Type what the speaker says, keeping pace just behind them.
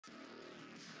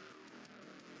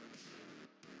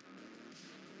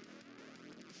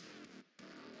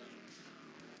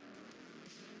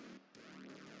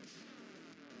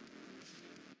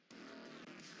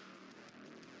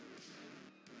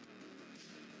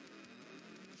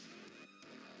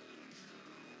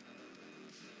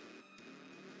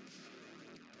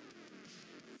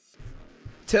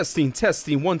Testing,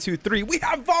 testing, 1, 2, 3. We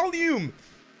have volume!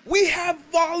 We have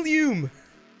volume!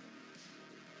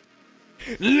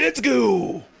 Let's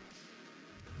go!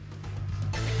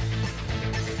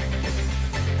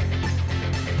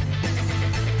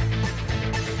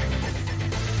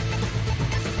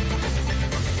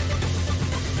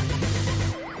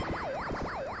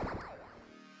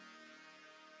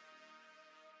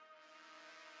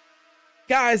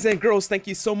 Guys and girls, thank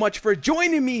you so much for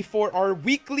joining me for our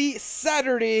weekly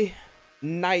Saturday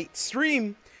night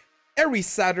stream. Every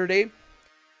Saturday,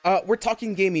 we're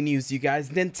talking gaming news, you guys.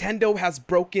 Nintendo has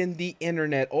broken the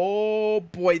internet. Oh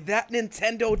boy, that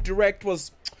Nintendo Direct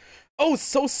was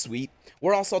so sweet.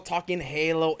 We're also talking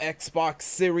Halo, Xbox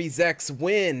Series X.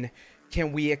 When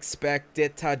can we expect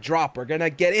it to drop? We're gonna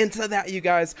get into that, you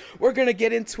guys. We're gonna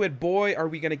get into it. Boy, are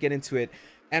we gonna get into it.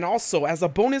 And also, as a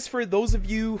bonus for those of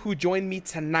you who join me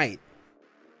tonight,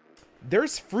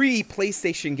 there's free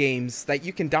PlayStation games that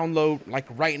you can download like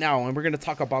right now, and we're going to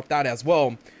talk about that as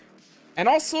well. And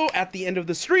also, at the end of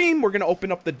the stream, we're going to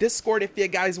open up the Discord if you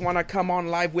guys want to come on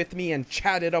live with me and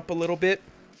chat it up a little bit.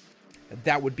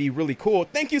 That would be really cool.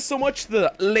 Thank you so much to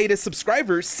the latest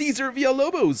subscriber, Caesar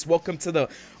Villalobos. Welcome to the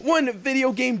One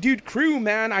Video Game Dude crew,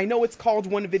 man. I know it's called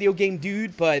One Video Game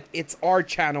Dude, but it's our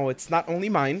channel. It's not only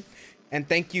mine. And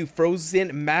thank you,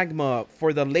 Frozen Magma,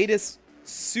 for the latest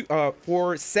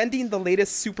for sending the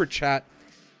latest super chat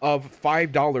of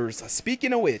 $5.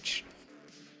 Speaking of which,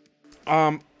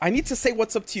 I need to say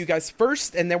what's up to you guys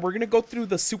first, and then we're gonna go through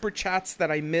the super chats that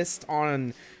I missed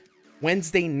on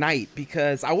Wednesday night,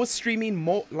 because I was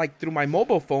streaming through my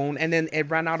mobile phone, and then it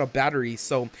ran out of battery,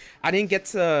 so I didn't get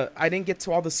to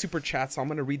all the super chats. So I'm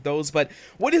gonna read those. But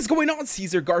what is going on,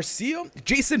 Caesar Garcia?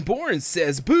 Jason Bourne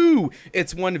says, "Boo!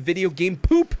 It's One Video Game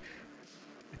Poop.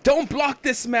 Don't block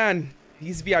this man.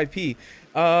 He's VIP."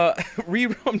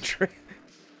 Rerum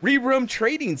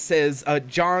Trading says,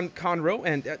 John Conroe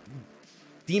and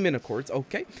Demon Accords.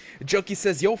 Okay. Jokey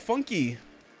says, "Yo, Funky.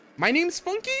 My name's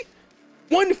Funky.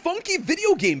 One funky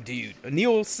video game dude."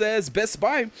 Neil says, "Best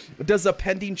Buy does a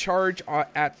pending charge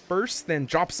at first, then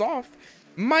drops off.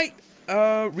 Might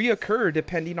reoccur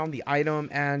depending on the item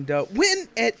and when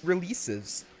it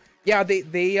releases." Yeah, they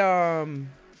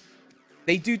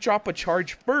do drop a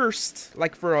charge first,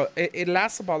 like for it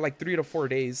lasts about like 3 to 4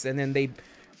 days, and then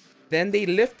they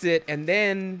lift it, and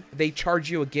then they charge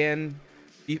you again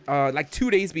like 2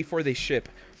 days before they ship.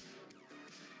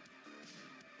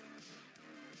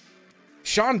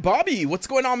 Sean Bobby, what's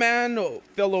going on, man?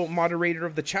 Fellow moderator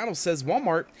of the channel, says,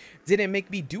 "Walmart didn't make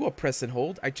me do a press and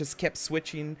hold. I just kept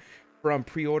switching from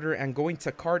pre-order and going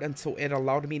to cart until it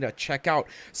allowed me to check out."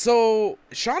 So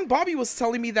Sean Bobby was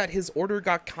telling me that his order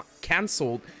got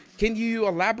canceled. Can you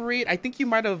elaborate? I think you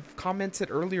might have commented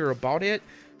earlier about it,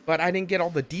 but I didn't get all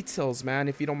the details, man.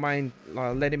 If you don't mind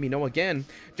letting me know again.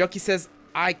 Junkie says,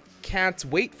 "I can't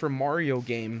wait for Mario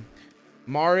game.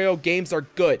 Mario games are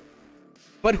good.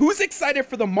 But who's excited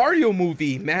for the Mario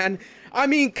movie, man? I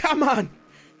mean, come on.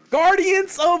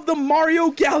 Guardians of the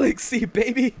Mario Galaxy,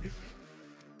 baby."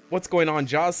 What's going on?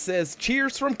 Jaws says,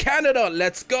 "Cheers from Canada.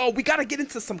 Let's go." We got to get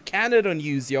into some Canada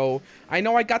news, yo. I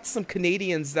know I got some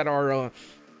Canadians that are,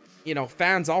 you know,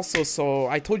 fans also. So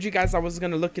I told you guys I was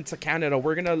going to look into Canada.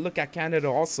 We're going to look at Canada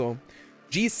also.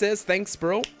 G says, "Thanks,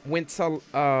 bro. Went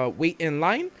to wait in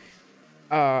line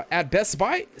at Best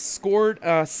Buy. Scored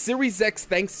Series X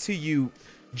thanks to you.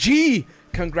 G,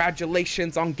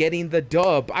 congratulations on getting the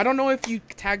dub." I don't know if you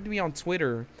tagged me on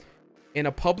Twitter in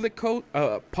a public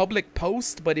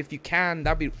post, but if you can,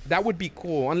 that would be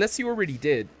cool, unless you already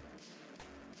did.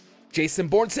 Jason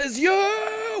Bourne says,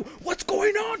 "Yo, what's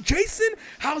going on, Jason?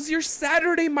 How's your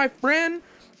Saturday, my friend?"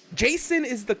 Jason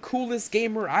is the coolest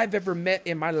gamer I've ever met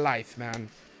in my life, man.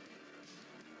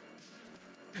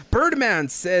 Birdman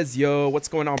says, "Yo, what's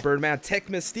going on, Birdman?" Tech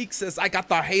Mystique says, "I got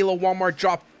the Halo Walmart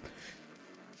drop.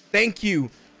 Thank you."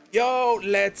 Yo,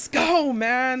 let's go,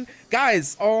 man.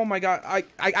 Guys, oh my god,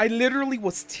 I literally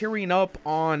was tearing up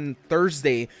on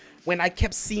Thursday when I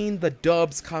kept seeing the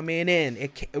dubs coming in,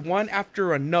 one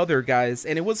after another, guys,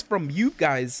 and it was from you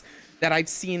guys that I've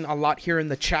seen a lot here in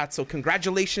the chat. So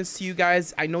congratulations to you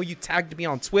guys. I know you tagged me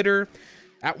on Twitter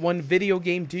at One Video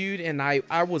Game Dude, and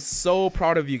I was so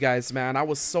proud of you guys, man. I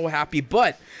was so happy,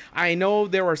 but I know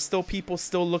there are still people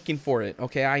still looking for it.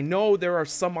 Okay, I know there are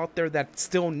some out there that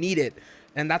still need it,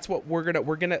 and that's what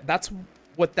that's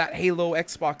what that Halo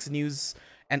Xbox news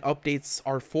and updates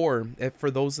are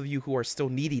for those of you who are still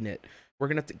needing it. We're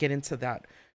gonna get into that.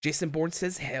 Jason Bourne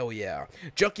says, "Hell yeah."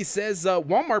 Junkie says,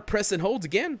 "Walmart press and hold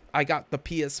again. I got the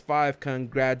PS5.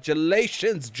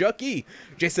 Congratulations, Junkie."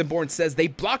 Jason Bourne says, "They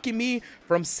blocking me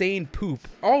from saying poop.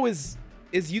 Always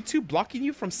is YouTube blocking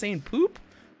you from saying poop?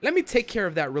 Let me take care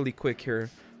of that really quick here.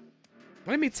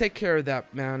 Let me take care of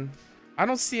that, man. I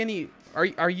don't see any.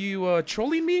 Are you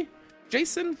trolling me,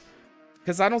 Jason?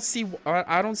 Because I don't see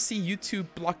YouTube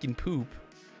blocking poop.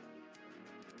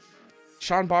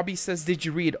 Sean Bobby says, did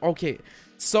you read? Okay,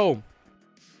 so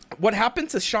what happened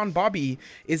to Sean Bobby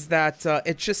is that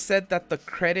it just said that the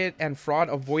credit and fraud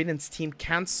avoidance team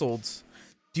canceled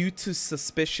due to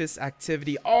suspicious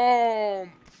activity. Oh,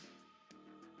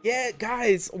 yeah,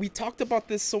 guys, we talked about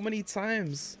this so many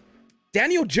times.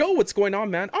 Daniel Joe, what's going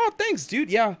on, man? Oh, thanks, dude.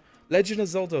 Yeah, Legend of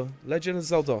Zelda. Legend of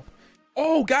Zelda.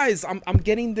 Oh, guys, I'm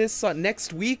getting this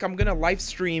next week. I'm gonna live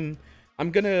stream.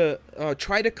 I'm gonna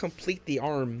try to complete the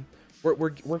arm.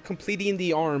 We're completing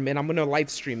the arm, and I'm gonna live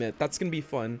stream it. That's gonna be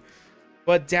fun.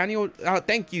 But Daniel,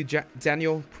 thank you,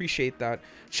 Daniel. Appreciate that.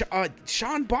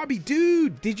 Sean Bobby,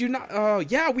 dude, did you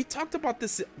not? Yeah, we talked about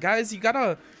this, guys. You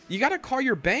gotta call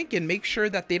your bank and make sure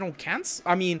that they don't cancel.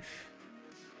 I mean,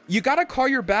 you gotta call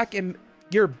your bank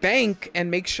and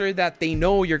make sure that they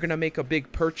know you're gonna make a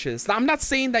big purchase. Now, I'm not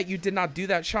saying that you did not do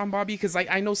that, Sean Bobby, because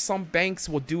I know some banks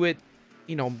will do it,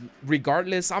 you know,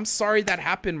 regardless. I'm sorry that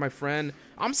happened, my friend.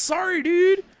 I'm sorry,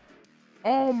 dude.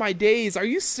 Oh my days, are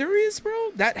you serious,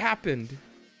 bro? That happened.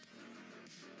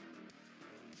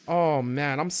 Oh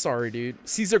man, I'm sorry, dude.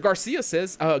 Caesar Garcia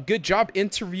says, good job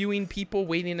interviewing people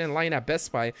waiting in line at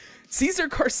Best Buy. Caesar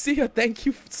Garcia, thank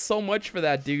you so much for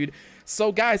that, dude.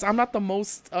 So guys, I'm not the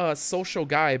most social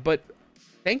guy, but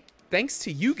thanks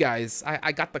to you guys,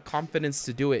 I got the confidence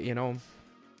to do it, you know.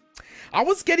 I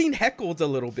was getting heckled a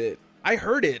little bit. I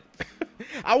heard it.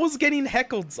 I was getting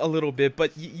heckled a little bit,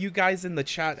 but you guys in the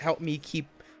chat helped me keep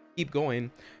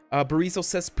going. Barizo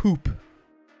says poop.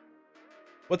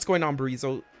 What's going on,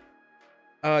 Barizo?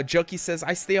 Jokey says,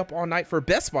 I stay up all night for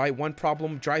Best Buy. One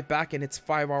problem, drive back and it's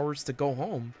 5 hours to go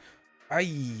home.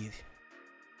 Aye.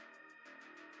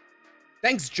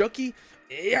 Thanks, Jokey.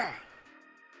 Yeah.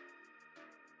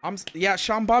 Yeah,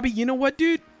 Sean Bobby, you know what,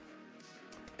 dude?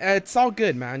 It's all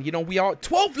good, man. You know, we all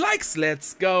 12 likes.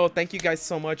 Let's go. Thank you guys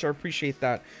so much. I appreciate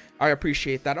that. I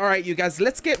appreciate that. All right, you guys,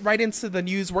 let's get right into the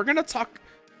news. We're gonna talk.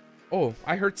 Oh,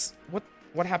 I heard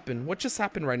what happened? What just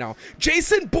happened right now?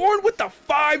 Jason Bourne with the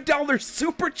 $5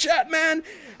 super chat, man.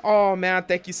 Oh man,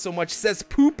 thank you so much. Says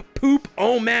poop.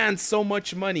 Oh man, so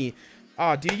much money.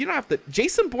 Dude, you don't have to.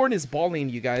 Jason Bourne is balling,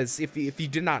 you guys. If you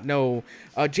did not know,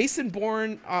 Jason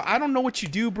Bourne. I don't know what you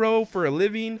do, bro, for a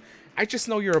living. I just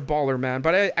know you're a baller, man.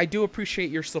 But I do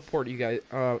appreciate your support, you guys.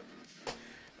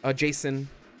 Jason,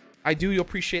 I do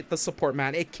appreciate the support,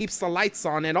 man. It keeps the lights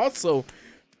on, and also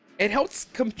it helps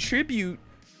contribute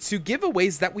to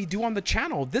giveaways that we do on the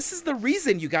channel. This is the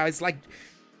reason, you guys. Like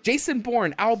Jason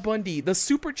Bourne, Al Bundy, the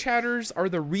super chatters are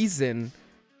the reason.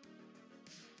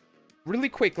 Really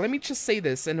quick, let me just say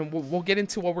this, and we'll get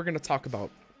into what we're gonna talk about.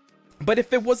 But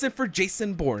if it wasn't for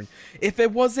Jason Bourne, if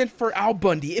it wasn't for Al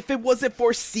Bundy, if it wasn't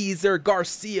for Caesar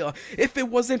Garcia, if it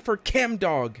wasn't for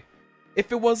ChemDog,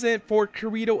 if it wasn't for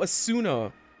Kirito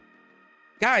Asuna,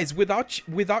 guys,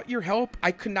 without your help,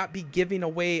 I could not be giving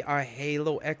away a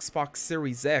Halo Xbox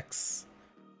Series X.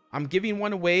 I'm giving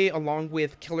one away along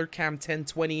with Killer Cam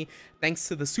 1020. Thanks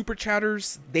to the super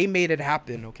chatters, they made it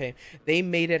happen, okay? They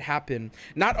made it happen.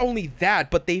 Not only that,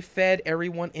 but they fed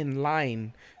everyone in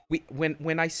line.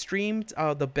 When I streamed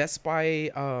the Best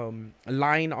Buy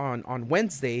line on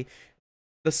Wednesday,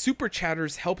 the super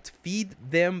chatters helped feed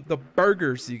them the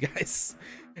burgers, you guys.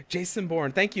 Jason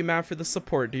Bourne, thank you, man, for the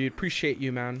support, dude. Appreciate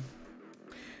you, man.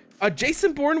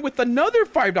 Jason Bourne with another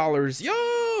 $5.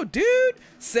 Yo, dude,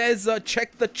 says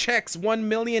check the checks, 1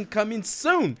 million coming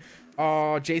soon.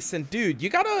 Oh, Jason, dude, you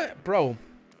gotta, bro.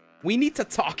 We need to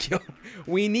talk, yo.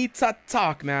 We need to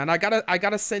talk, man. I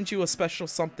gotta send you a special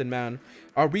something, man.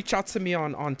 Reach out to me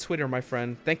on Twitter, my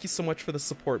friend. Thank you so much for the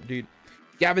support, dude.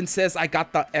 Gavin says, I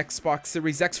got the Xbox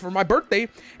Series X for my birthday,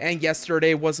 and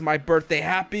yesterday was my birthday.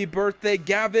 Happy birthday,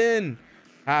 Gavin.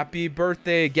 Happy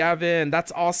birthday, Gavin.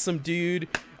 That's awesome, dude.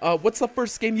 What's the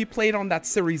first game you played on that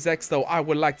Series X, though? I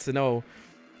would like to know.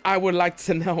 I would like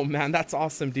to know, man. That's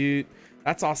awesome, dude.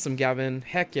 That's awesome, Gavin.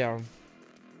 Heck yeah.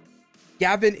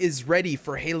 Gavin is ready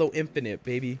for Halo Infinite,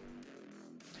 baby.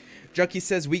 Jucky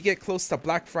says, we get close to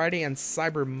Black Friday and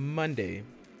Cyber Monday.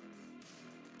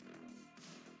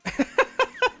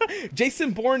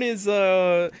 Jason Bourne is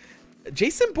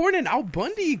Jason Bourne and Al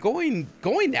Bundy going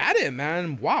at it,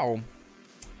 man. Wow.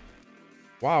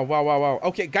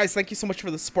 Okay, guys, thank you so much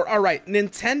for the support. All right,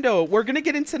 Nintendo. We're gonna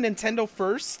get into Nintendo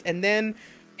first, and then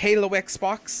Halo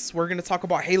Xbox. We're gonna talk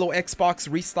about Halo Xbox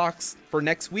restocks for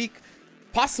next week,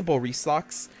 possible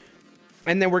restocks.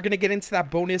 And then we're going to get into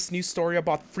that bonus news story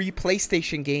about free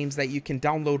PlayStation games that you can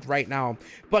download right now.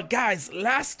 But guys,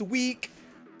 last week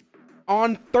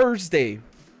on Thursday,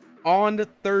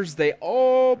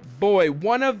 oh boy,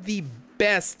 one of the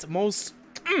best, most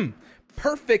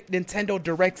perfect Nintendo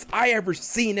Directs I ever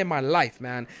seen in my life,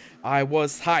 man. I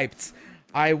was hyped.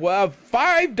 I have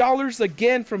 $5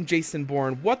 again from Jason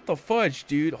Bourne. What the fudge,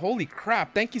 dude? Holy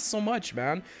crap. Thank you so much,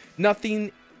 man.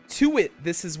 Nothing to it.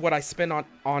 This is what I spent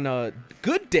on a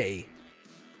good day.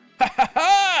 Ha ha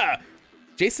ha!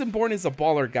 Jason Bourne is a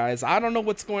baller, guys. I don't know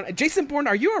what's going on. Jason Bourne,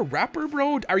 are you a rapper,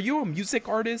 bro? Are you a music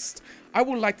artist? I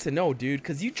would like to know, dude,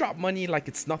 because you drop money like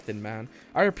it's nothing, man.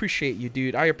 I appreciate you,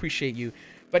 dude. I appreciate you.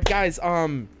 But guys,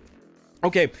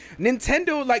 okay,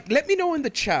 Nintendo, like, let me know in the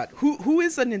chat who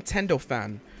is a Nintendo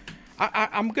fan.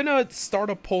 I'm gonna start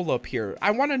a poll up here.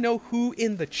 I want to know who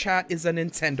in the chat is a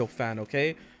Nintendo fan.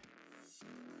 Okay,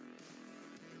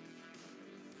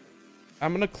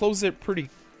 I'm gonna close it pretty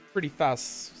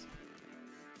fast.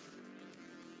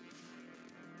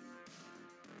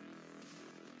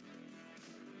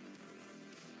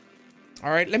 All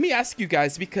right, let me ask you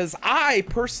guys, because I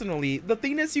personally, the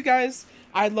thing is, you guys,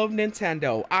 I love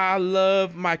Nintendo, I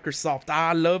love Microsoft,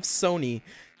 I love Sony,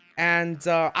 and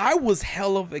I was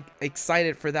hell of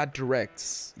excited for that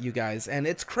Direct, you guys. And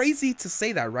it's crazy to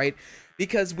say that, right?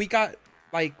 Because we got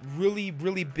like really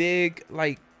big,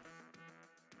 like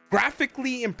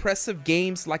graphically impressive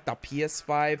games like the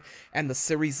PS5 and the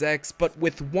Series X, but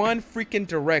with one freaking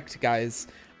Direct, guys,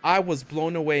 I was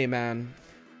blown away, man.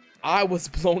 I was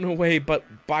blown away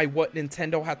by what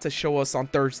Nintendo had to show us on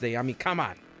Thursday. I mean, come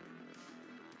on.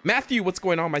 Matthew, what's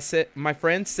going on, my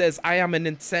friend? Says, I am a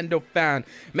Nintendo fan.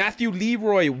 Matthew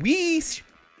Leroy, we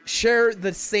share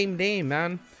the same name,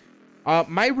 man.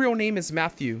 My real name is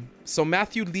Matthew. So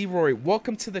Matthew Leroy,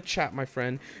 welcome to the chat, my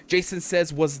friend. Jason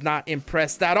says, was not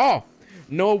impressed at all.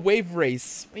 No wave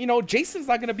race. You know, Jason's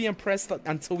not going to be impressed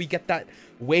until we get that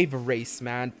wave race,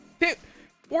 man.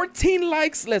 14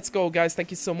 likes. Let's go, guys. Thank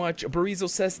you so much. Barizo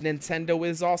says Nintendo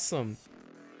is awesome.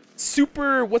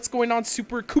 Super, what's going on,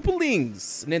 Super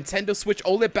Koopalings? Nintendo Switch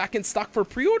OLED back in stock for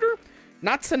pre-order?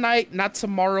 Not tonight, not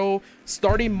tomorrow.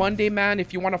 Starting Monday, man.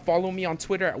 If you want to follow me on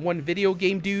Twitter at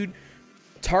 1VideoGameDude.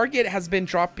 Target has been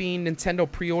dropping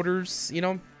Nintendo pre-orders, you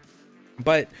know.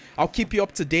 But I'll keep you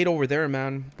up to date over there,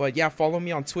 man. But yeah, follow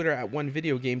me on Twitter at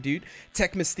 1VideoGameDude.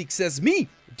 Tech Mystique says, me,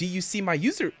 do you see my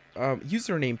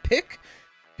username pic?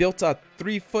 Built a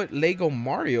 3-foot Lego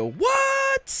Mario.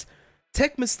 What?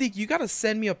 Tech Mystique, you gotta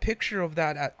send me a picture of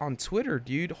that on Twitter,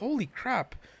 dude. Holy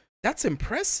crap. That's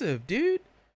impressive, dude.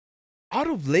 Out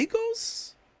of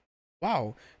Legos?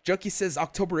 Wow. Jucky says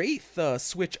October 8th,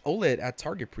 Switch OLED at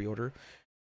Target pre-order.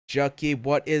 Jucky,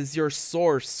 what is your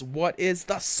source? What is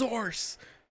the source?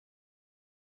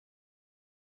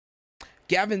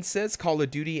 Gavin says Call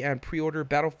of Duty and pre-order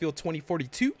Battlefield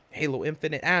 2042, Halo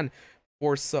Infinite, and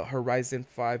Forza Horizon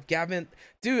 5. Gavin,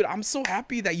 dude, I'm so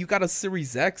happy that you got a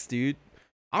Series X, dude.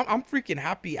 I'm freaking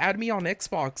happy. Add me on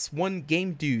Xbox.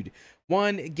 1VideoGameDude.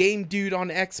 1VideoGameDude on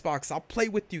Xbox. I'll play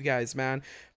with you guys, man.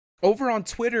 Over on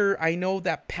Twitter, I know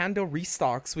that Panda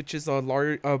Restocks, which is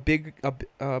a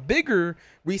bigger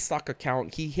restock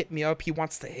account, he hit me up. He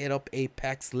wants to hit up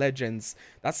Apex Legends.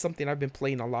 That's something I've been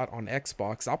playing a lot on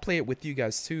Xbox. I'll play it with you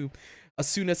guys too.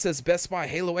 Asuna says Best Buy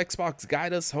Halo Xbox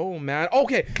guide us home, man.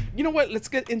 Okay, you know what? Let's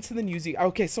get into the news.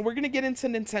 Okay, so we're gonna get into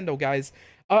Nintendo, guys.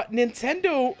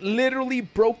 Nintendo literally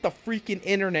broke the freaking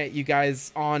internet, you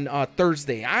guys, on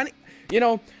Thursday. I'm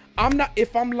not.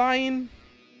 If I'm lying,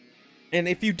 and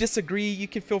if you disagree, you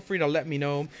can feel free to let me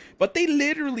know. But they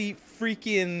literally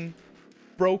freaking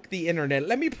broke the internet.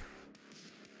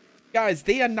 Guys,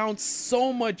 they announced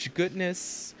so much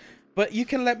goodness. But you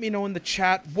can let me know in the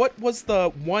chat, what was the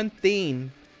one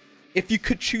thing, if you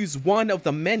could choose one of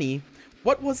the many,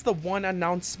 what was the one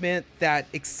announcement that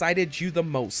excited you the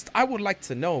most? I would like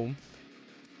to know,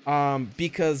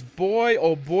 because boy,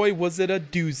 oh boy, was it a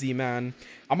doozy, man.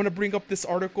 I'm going to bring up this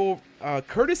article,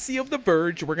 courtesy of The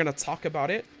Verge. We're going to talk about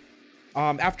it.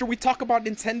 After we talk about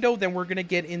Nintendo, then we're going to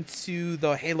get into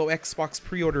the Halo Xbox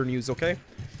pre-order news, okay?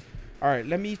 All right,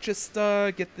 let me just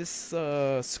get this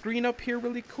screen up here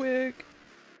really quick.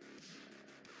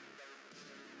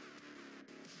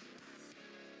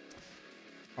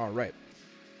 All right.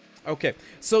 Okay,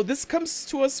 so this comes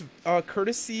to us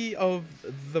courtesy of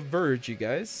The Verge, you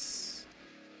guys.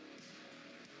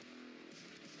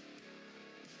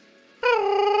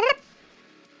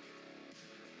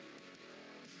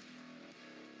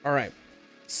 All right.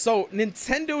 So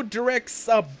Nintendo Direct's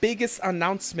biggest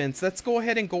announcements. Let's go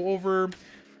ahead and go over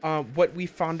what we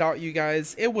found out, you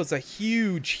guys. It was a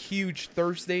huge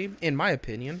Thursday, in my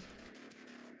opinion.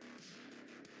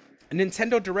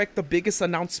 Nintendo Direct, the biggest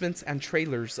announcements and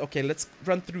trailers. Okay, let's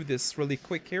run through this really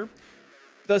quick here.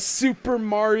 The Super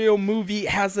Mario movie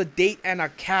has a date and a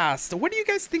cast. What do you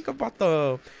guys think about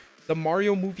the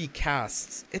Mario movie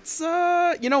cast? It's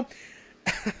you know,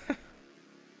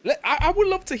 I would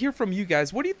love to hear from you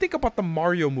guys. What do you think about the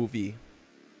Mario movie?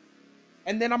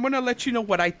 And then I'm gonna let you know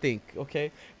what I think,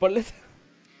 okay? But let's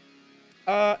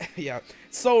yeah.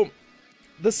 So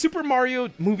the Super Mario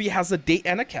movie has a date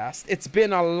and a cast. It's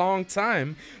been a long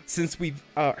time since we've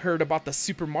heard about the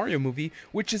Super Mario movie,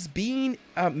 which is being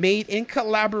made in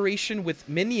collaboration with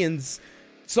Minions.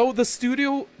 So the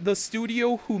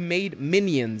studio who made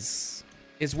Minions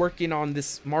is working on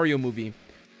this Mario movie.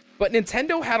 But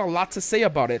Nintendo had a lot to say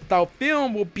about it. The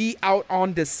film will be out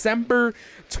on December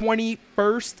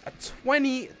 21st,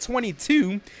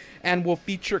 2022, and will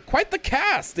feature quite the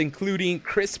cast, including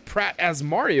Chris Pratt as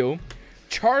Mario,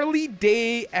 Charlie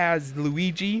Day as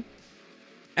Luigi,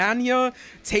 Anya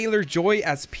Taylor-Joy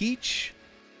as Peach,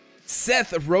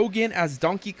 Seth Rogen as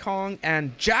Donkey Kong,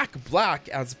 and Jack Black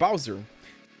as Bowser.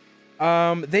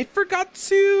 They forgot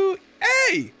to...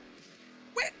 Hey!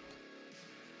 Wait!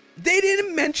 They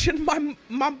didn't mention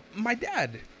my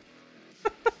dad.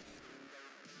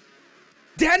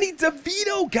 Danny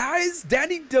DeVito, guys!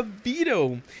 Danny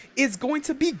DeVito is going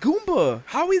to be Goomba.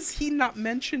 How is he not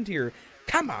mentioned here?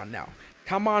 Come on now.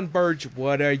 Come on, Verge,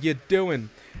 what are you doing?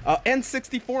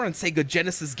 N64 and Sega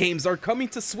Genesis games are coming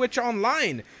to Switch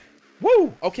Online.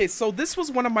 Woo! Okay, so this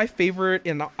was one of my favorite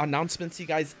announcements, you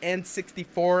guys.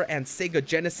 N64 and Sega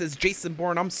Genesis. Jason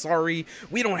Bourne, I'm sorry,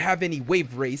 we don't have any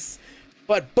Wave Race.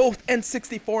 But both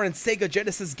N64 and Sega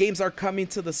Genesis games are coming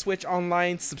to the Switch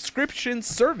Online subscription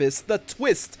service, The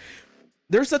Twist.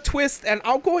 There's a twist, and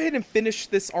I'll go ahead and finish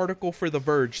this article for The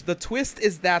Verge. The twist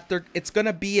is that it's going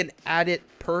to be an added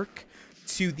perk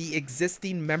to the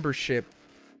existing membership.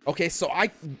 Okay, so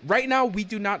right now we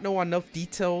do not know enough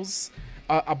details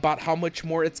about how much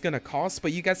more it's gonna cost,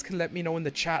 but you guys can let me know in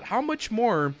the chat, how much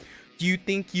more do you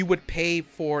think you would pay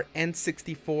for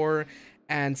N64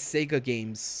 and Sega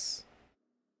games?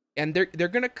 And they're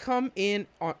gonna come in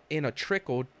a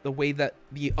trickle, the way that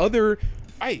the other...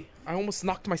 I almost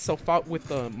knocked myself out with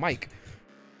the mic.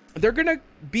 They're gonna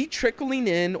be trickling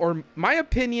in, or my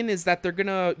opinion is that they're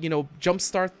gonna, you know,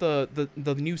 jumpstart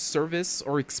the new service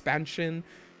or expansion.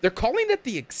 They're calling it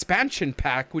the expansion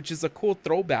pack, which is a cool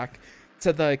throwback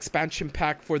to the expansion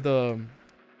pack for the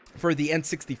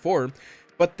N64.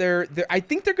 But I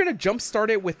think they're gonna jumpstart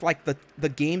it with like the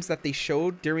games that they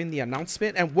showed during the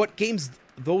announcement, and what games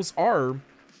those are.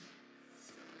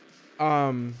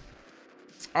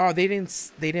 Oh, they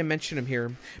didn't mention them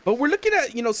here, but we're looking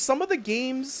at, you know, some of the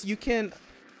games you can,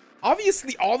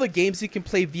 obviously all the games you can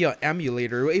play via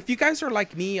emulator. If you guys are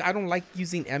like me, I don't like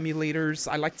using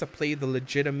emulators. I like to play the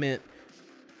legitimate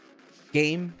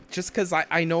game, just because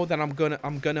I know that I'm gonna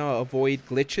avoid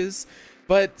glitches.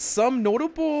 But some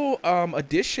notable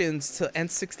additions to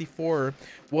N64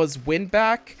 was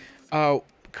Winback,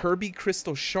 Kirby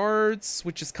Crystal Shards,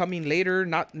 which is coming later,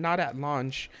 not at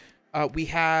launch. We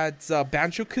had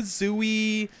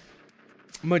Banjo-Kazooie,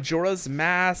 Majora's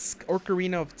Mask,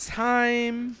 Ocarina of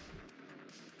Time.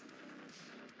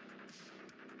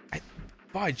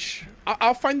 Fudge.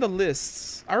 I'll find the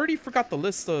lists. I already forgot the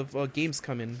list of games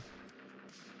coming.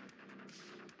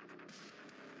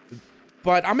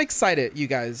 But I'm excited, you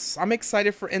guys. I'm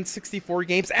excited for N64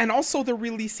 games. And also, they're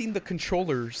releasing the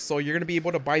controllers. So you're going to be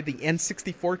able to buy the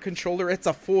N64 controller. It's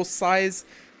a full-size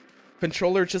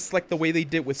controller, just like the way they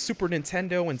did with Super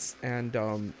Nintendo and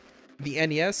the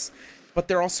NES. But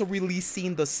they're also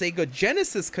releasing the Sega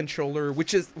Genesis controller,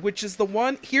 which is the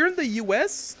one here in the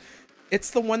US.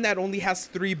 It's the one that only has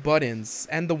 3 buttons,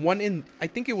 and the one in, I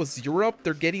think it was Europe,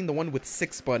 they're getting the one with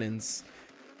 6 buttons.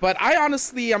 But I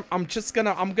honestly, I'm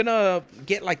gonna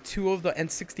get like 2 of the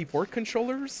N64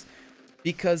 controllers,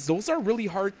 because those are really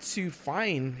hard to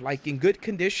find, like in good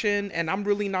condition, and I'm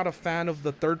really not a fan of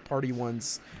the third-party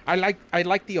ones. I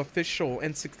like the official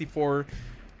N64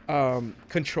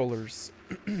 controllers.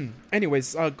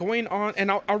 Anyways, going on,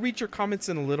 and I'll read your comments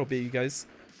in a little bit, you guys.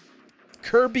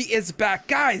 Kirby is back,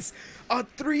 guys. A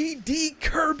 3D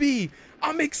Kirby.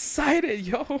 I'm excited,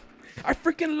 yo. I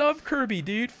freaking love Kirby,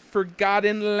 dude.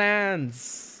 Forgotten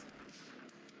Lands.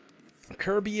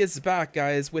 Kirby is back,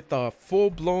 guys, with a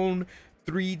full-blown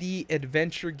 3D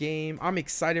adventure game. I'm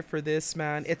excited for this,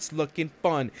 man. It's looking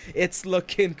fun. It's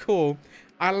looking cool.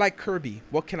 I like Kirby.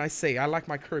 What can I say? I like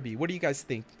my Kirby. What do you guys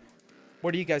think?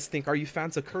 What do you guys think? Are you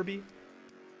fans of Kirby?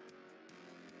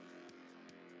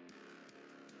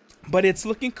 But it's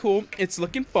looking cool. It's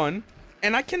looking fun.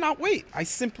 And I cannot wait. I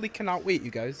simply cannot wait, you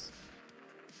guys.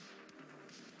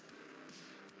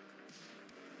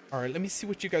 All right, let me see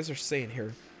what you guys are saying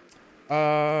here.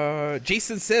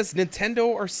 Jason says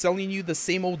Nintendo are selling you the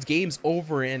same old games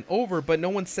over and over, but no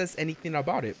one says anything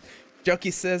about it.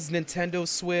 Junkie says Nintendo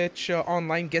Switch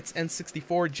Online gets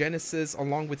N64, Genesis,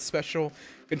 along with special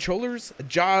controllers.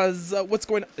 Jaws, what's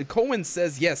going on? Cohen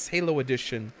says yes, Halo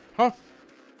Edition. Huh?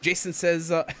 Jason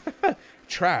says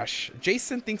trash.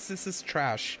 Jason thinks this is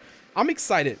trash. I'm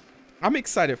excited. I'm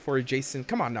excited for it, Jason.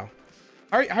 Come on now.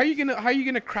 How are you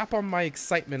gonna crap on my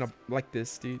excitement like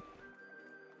this, dude?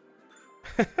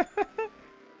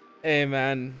 Hey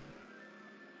man,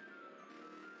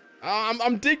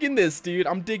 I'm digging this, dude.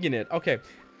 I'm digging it. Okay,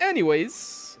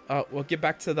 anyways, we'll get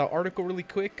back to the article really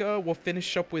quick. We'll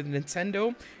finish up with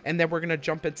Nintendo, and then we're gonna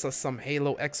jump into some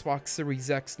Halo Xbox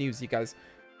Series X news, you guys.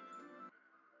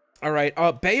 All right,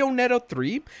 Bayonetta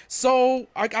 3. So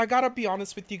I gotta be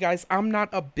honest with you guys, I'm not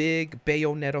a big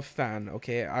Bayonetta fan.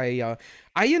 Okay,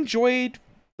 I enjoyed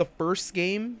the first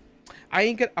game. I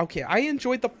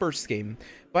enjoyed the first game,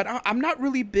 but I'm not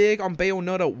really big on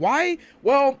Bayonetta. Why?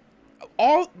 Well,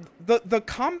 all the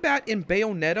combat in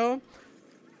Bayonetta,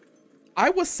 I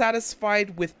was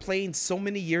satisfied with playing so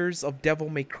many years of Devil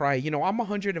May Cry. You know, I'm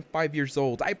 105 years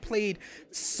old. I played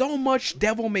so much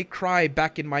Devil May Cry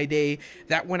back in my day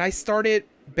that when I started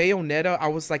Bayonetta, I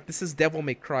was like, this is Devil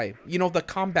May Cry. You know, the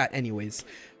combat anyways.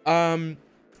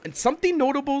 And something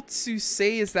notable to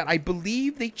say is that I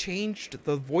believe they changed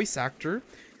the voice actor.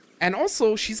 And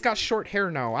also, she's got short hair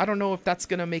now. I don't know if that's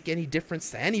going to make any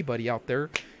difference to anybody out there,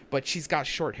 but she's got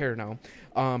short hair now.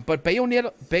 But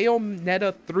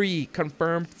Bayonetta 3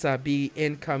 confirmed to be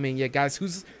incoming. Yeah, guys,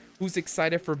 who's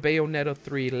excited for Bayonetta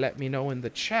 3? Let me know in the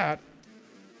chat.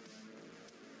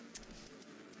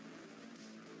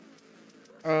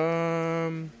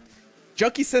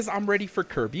 Junkie says I'm ready for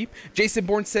Kirby. Jason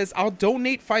Bourne says I'll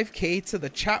donate 5K to the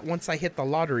chat once I hit the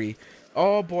lottery.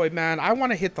 Oh boy, man, I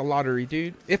want to hit the lottery,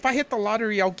 dude. If I hit the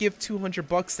lottery, I'll give 200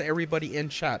 bucks to everybody in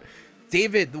chat.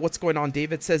 David, what's going on?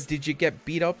 David says, did you get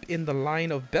beat up in the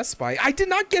line of Best Buy? I did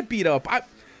not get beat up.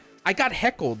 I got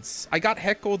heckled. I got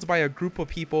heckled by a group of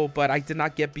people, but I did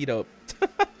not get beat up.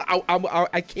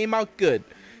 I came out good.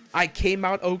 I came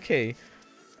out okay.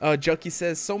 Junkie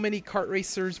says, so many kart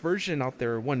racers version out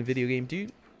there.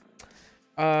 1VideoGameDude.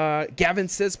 Gavin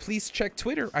says, please check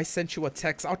Twitter. I sent you a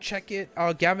text. I'll check it.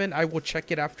 Gavin, I will check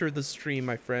it after the stream,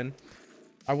 my friend.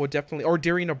 I will definitely, or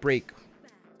during a break.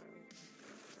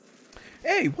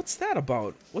 Hey, what's that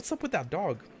about? What's up with that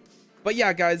dog? But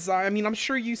yeah, guys, I mean, I'm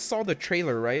sure you saw the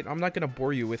trailer, right? I'm not gonna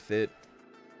bore you with it.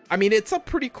 I mean, it's a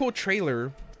pretty cool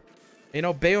trailer. You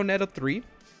know, Bayonetta 3.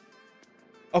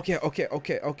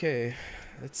 Okay.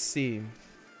 Let's see.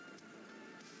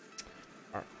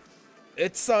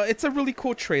 It's a really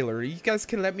cool trailer. You guys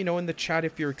can let me know in the chat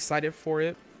if you're excited for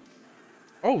it.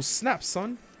 Oh, snap,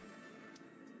 son.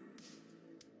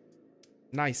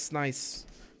 Nice.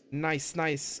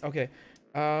 Okay.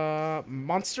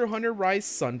 Monster Hunter Rise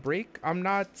Sunbreak. I'm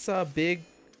not a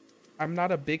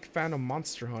big fan of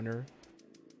Monster Hunter.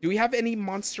 Do we have any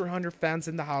Monster Hunter fans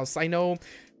in the house? I know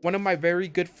one of my very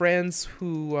good friends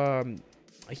who I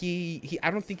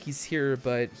don't think he's here,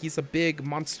 but he's a big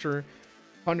Monster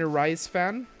Hunter Rise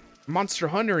fan. Monster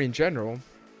Hunter in general.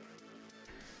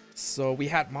 So we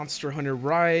had Monster Hunter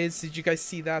Rise. Did you guys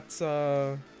see that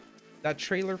that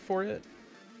trailer for it?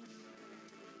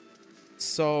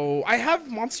 So I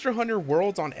have Monster Hunter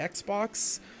World on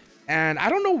Xbox, and I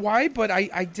don't know why, but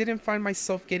I didn't find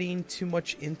myself getting too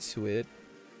much into it.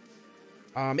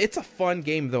 It's a fun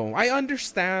game though. I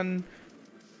understand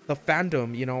the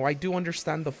fandom, you know, I do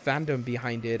understand the fandom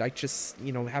behind it. I just,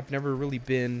 you know, have never really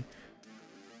been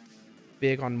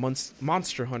big on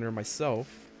Monster Hunter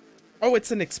myself. Oh, it's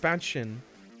an expansion.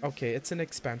 Okay, it's an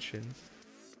expansion.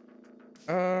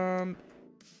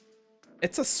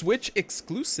 It's a Switch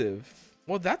exclusive.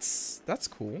 Well, that's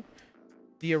cool.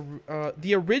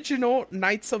 The original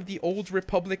Knights of the Old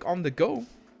Republic on the go.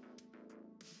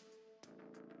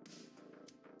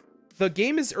 The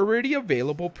game is already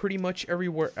available pretty much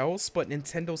everywhere else, but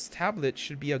Nintendo's tablet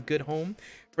should be a good home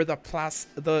for the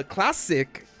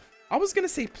classic. I was gonna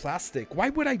say plastic. Why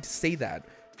would I say that?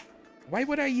 Why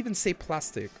would I even say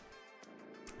plastic?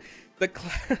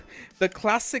 The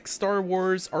classic Star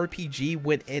Wars RPG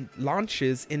when it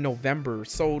launches in November.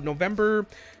 So November,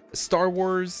 Star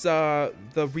Wars,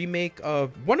 the remake of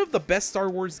one of the best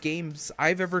Star Wars games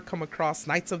I've ever come across,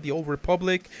 Knights of the Old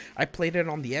Republic. I played it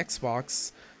on the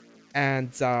Xbox,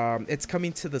 and it's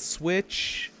coming to the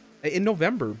Switch in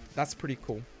November. That's pretty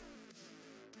cool.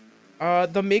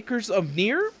 The makers of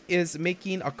Nier is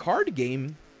making a card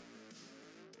game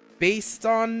based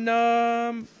on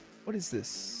what is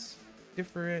this?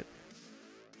 Different.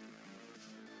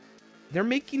 They're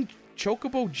making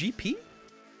Chocobo GP?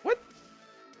 What?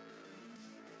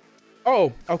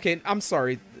 Oh, okay. I'm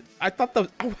sorry. I thought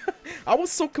I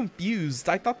was so confused.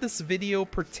 I thought this video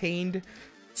pertained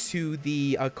to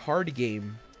the card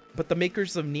game, but the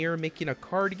makers of Nier making a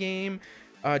card game.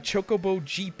 Chocobo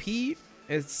GP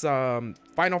is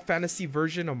Final Fantasy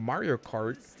version of Mario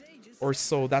Kart, or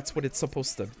so that's what it's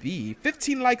supposed to be.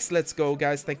 15 likes. Let's go,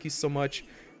 guys. Thank you so much.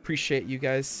 Appreciate you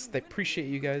guys. Appreciate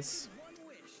you guys.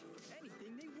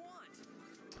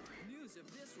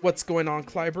 What's going on,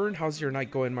 Clyburn? How's your night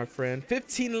going, my friend?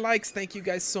 15 likes. Thank you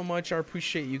guys so much. I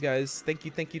appreciate you guys. Thank you,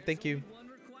 thank you, thank you.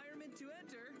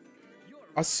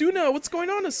 Asuna, what's going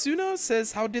on? Asuna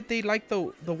says, how did they like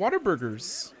the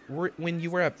Whataburgers when you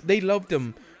were at? They loved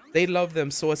them. They loved them.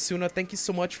 So Asuna, thank you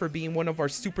so much for being one of our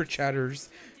super chatters.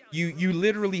 You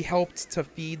literally helped to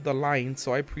feed the line,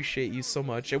 so I appreciate you so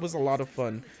much. It was a lot of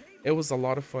fun. It was a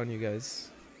lot of fun, you guys.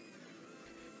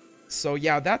 So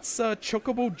yeah, that's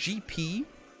Chocobo GP,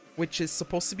 which is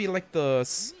supposed to be like the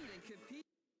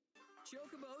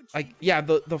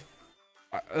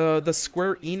the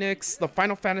Square Enix, the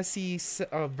Final Fantasy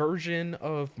version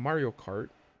of Mario Kart.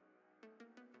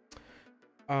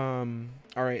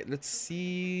 All right, let's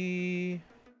see.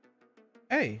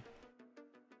 Hey.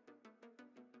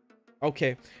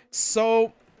 Okay,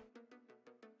 so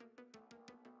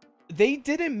they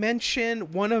didn't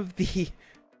mention one of the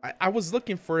I was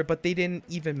looking for it, but they didn't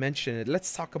even mention it.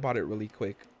 Let's talk about it really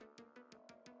quick.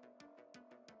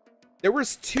 There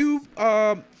was two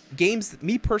games.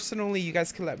 Me personally, you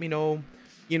guys can let me know,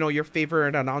 you know, your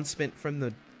favorite announcement from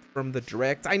the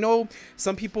direct. I know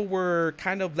some people were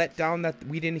kind of let down that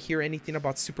we didn't hear anything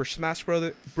about Super Smash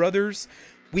Brothers.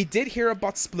 We did hear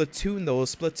about Splatoon though,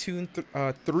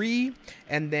 Splatoon 3,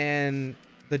 and then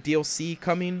the DLC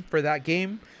coming for that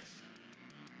game.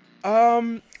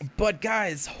 But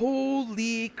guys,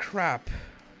 holy crap.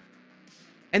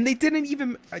 And they didn't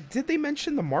even did they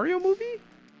mention the Mario movie?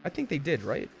 I think they did,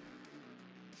 right?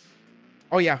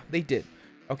 Oh yeah, they did.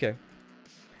 Okay.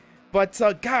 But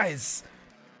guys,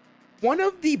 one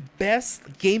of the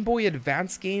best Game Boy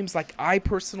Advance games like I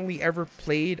personally ever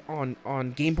played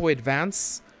on Game Boy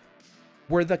Advance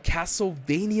were the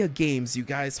Castlevania games, you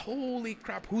guys. Holy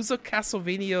crap, who's a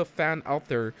Castlevania fan out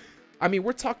there? I mean,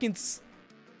 we're talking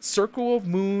Circle of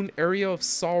Moon, Area of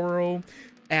Sorrow,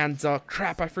 and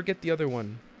crap, I forget the other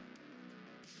one.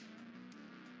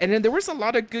 And then there was a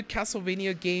lot of good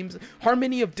Castlevania games,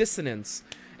 Harmony of Dissonance,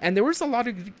 and there was a lot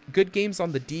of good games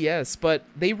on the DS, but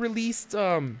they released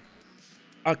a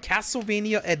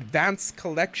Castlevania Advance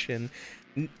Collection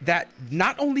that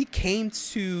not only came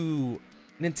to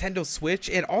Nintendo Switch,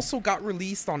 it also got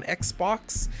released on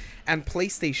Xbox and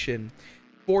PlayStation.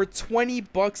 For 20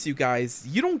 bucks, you guys,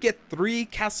 you don't get 3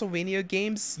 Castlevania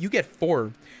games, you get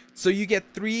 4. So you get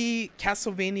 3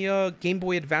 Castlevania Game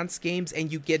Boy Advance games,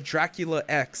 and you get Dracula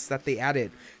X that they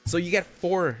added. So you get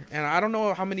 4, and I don't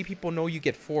know how many people know you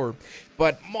get 4,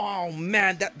 but oh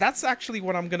man, that's actually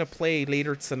what I'm gonna play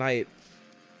later tonight.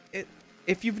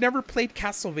 If you've never played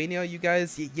Castlevania, you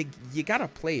guys, you gotta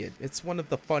play it. It's one of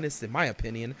the funnest in my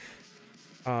opinion.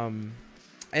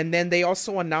 And then they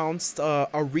also announced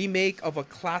a remake of a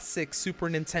classic Super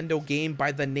Nintendo game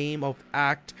by the name of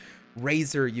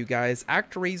ActRaiser, you guys.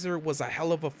 ActRaiser was a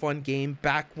hell of a fun game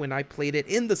back when I played it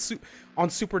on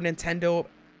Super Nintendo.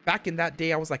 Back in that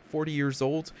day, I was like 40 years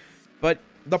old. But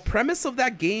the premise of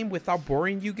that game, without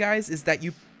boring you guys, is that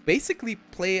you basically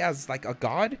play as like a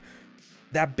god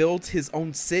that builds his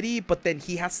own city, but then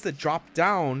he has to drop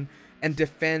down and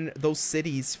defend those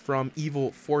cities from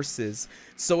evil forces.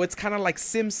 So it's kind of like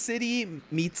Sim City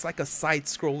meets like a side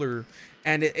scroller,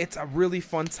 and it's a really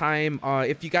fun time.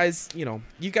 If you guys,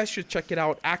 you guys should check it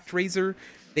out. ActRaiser,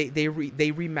 they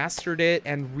remastered it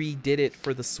and redid it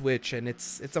for the Switch, and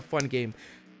it's a fun game.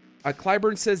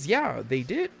 Clyburn says, yeah, they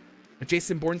did.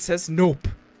 Jason Bourne says, nope.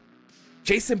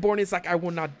 Jason Bourne is like, I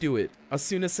will not do it.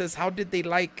 Asuna says, how did they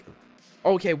like?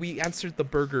 Okay, we answered the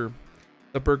burger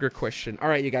question. All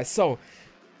right, you guys, so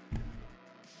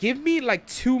give me like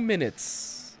 2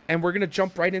 minutes and we're gonna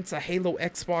jump right into Halo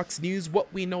Xbox news,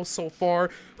 what we know so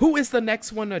far, who is the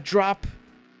next one to drop,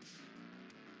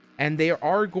 and there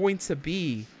are going to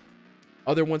be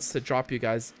other ones to drop, you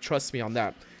guys, trust me on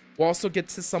that. We'll also get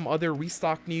to some other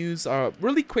restock news,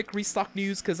 really quick restock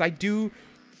news, because I do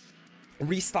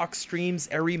restock streams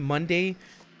every Monday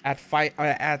at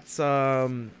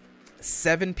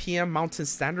 7 p.m. Mountain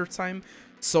Standard Time.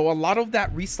 So a lot of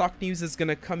that restock news is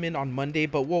gonna come in on Monday,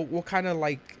 but we'll kind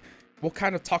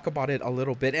of talk about it a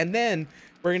little bit, and then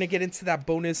we're gonna get into that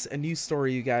bonus news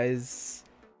story, you guys.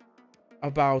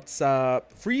 about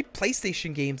free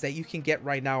PlayStation games that you can get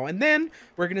right now, and then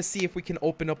we're gonna see if we can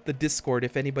open up the Discord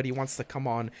if anybody wants to come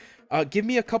on. Give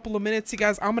me a couple of minutes, you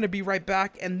guys. I'm gonna be right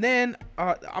back, and then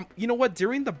you know what,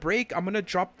 during the break I'm gonna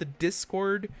drop the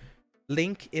Discord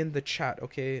link in the chat.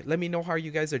 Okay, let me know how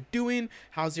you guys are doing.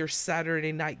 How's your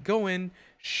Saturday night going?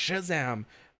 Shazam.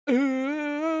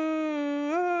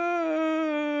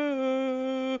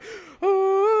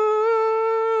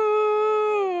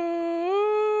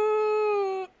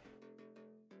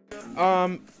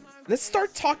 Let's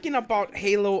start talking about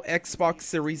Halo Xbox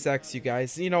Series X, you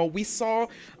guys. You know, we saw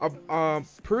a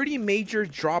pretty major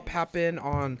drop happen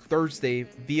on Thursday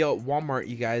via Walmart,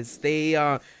 you guys. They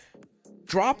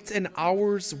dropped an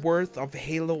hour's worth of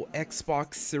Halo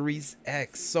Xbox Series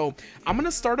X. So I'm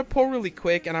gonna start a poll really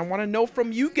quick, and I want to know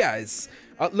from you guys.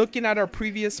 Looking at our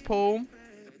previous poll,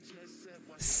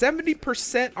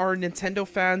 70% are Nintendo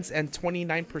fans and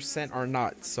 29% are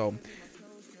not. So,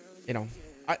 you know,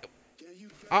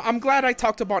 I'm glad I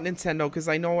talked about Nintendo, because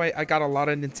I know I got a lot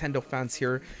of Nintendo fans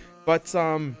here. But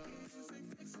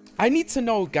I need to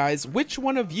know, guys, which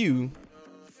one of you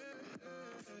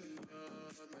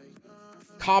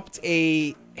copped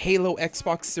a Halo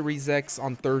Xbox Series X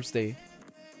on Thursday?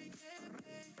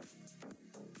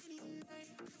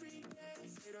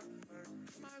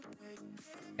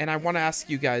 And I want to ask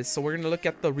you guys, so we're going to look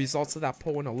at the results of that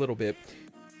poll in a little bit.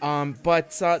 But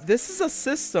this is a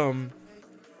system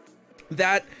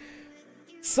that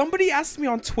somebody asked me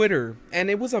on Twitter, and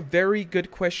it was a very good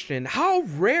question. How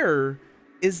rare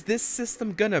is this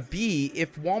system gonna be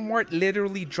if Walmart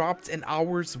literally dropped an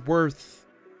hour's worth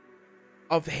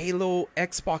of Halo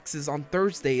Xboxes on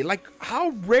Thursday? Like, how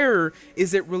rare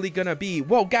is it really gonna be?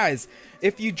 Well, guys,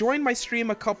 if you joined my stream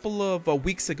a couple of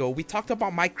weeks ago, we talked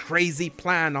about my crazy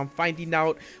plan on finding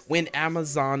out when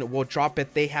Amazon will drop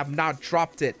it. They have not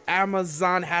dropped it.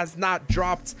 Amazon has not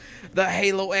dropped the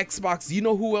Halo Xbox. You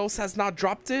know who else has not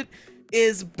dropped it?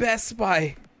 Is Best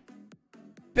Buy.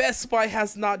 Best Buy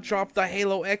has not dropped the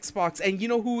Halo Xbox. And you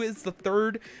know who is the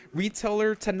third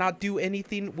retailer to not do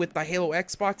anything with the Halo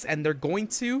Xbox? And they're going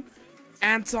to?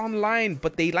 Ant Online.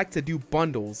 But they like to do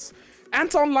bundles.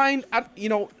 Ant Online, you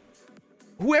know,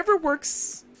 whoever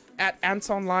works at Ant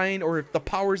Online, or the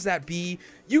powers that be,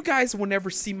 you guys will never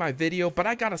see my video, but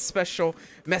I got a special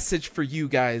message for you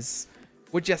guys.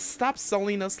 Would you stop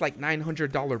selling us like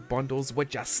 $900 bundles?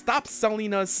 Would you stop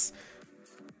selling us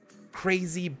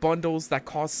crazy bundles that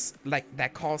cost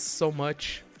so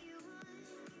much?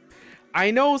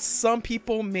 I know some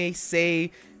people may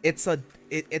say it's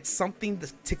something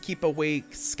to keep away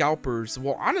scalpers.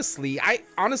 Well, honestly, I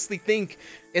honestly think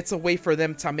it's a way for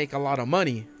them to make a lot of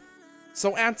money.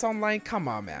 So Ant Online, come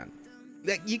on, man.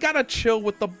 You gotta chill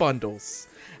with the bundles.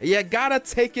 You gotta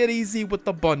take it easy with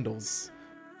the bundles.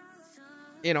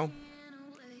 You know,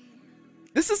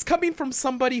 this is coming from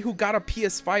somebody who got a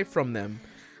PS5 from them.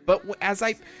 But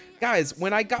guys,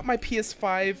 when I got my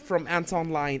PS5 from Ant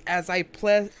Online, as I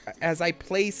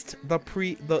placed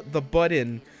the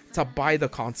button to buy the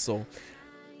console,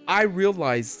 I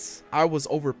realized I was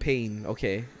overpaying.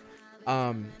 Okay,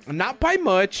 not by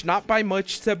much.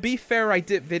 To be fair, I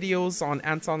did videos on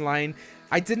Ant Online.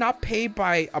 I did not pay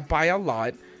by a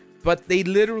lot, but they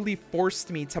literally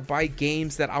forced me to buy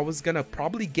games that I was gonna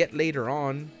probably get later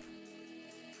on.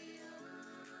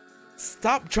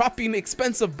 Stop dropping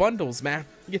expensive bundles, man.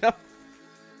 You know,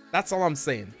 that's all I'm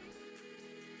saying.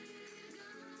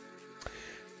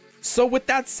 So with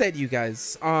that said, you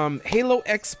guys, Halo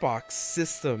Xbox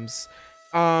systems,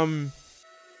 I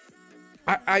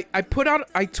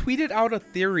tweeted out a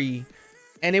theory,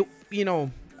 and it, you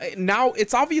know, now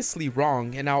it's obviously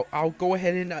wrong, and I'll go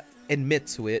ahead and admit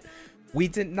to it. We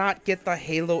did not get the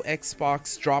Halo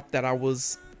Xbox drop that I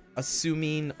was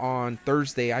assuming on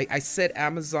Thursday. I said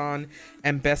Amazon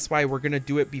and Best Buy were gonna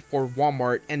do it before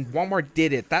Walmart, and Walmart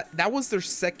did it. That was their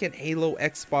second Halo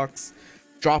Xbox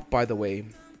drop, by the way.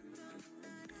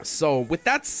 So with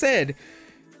that said,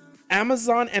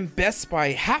 Amazon and Best Buy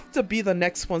have to be the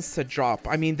next ones to drop.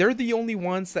 I mean, they're the only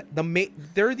ones that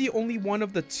they're the only one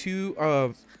of the two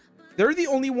they're the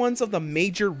only ones of the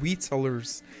major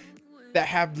retailers that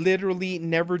have literally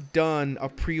never done a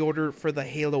pre-order for the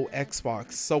Halo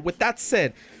Xbox. So with that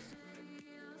said,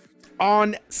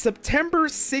 on September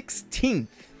 16th,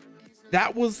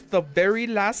 that was the very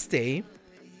last day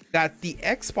that the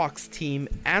Xbox team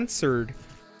answered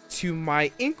to my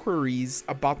inquiries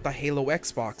about the Halo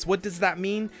Xbox. What does that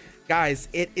mean? Guys,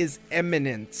 it is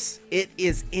imminent. It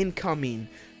is incoming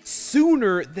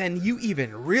sooner than you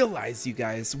even realize, you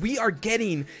guys. We are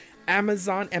getting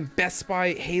Amazon and Best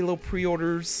Buy Halo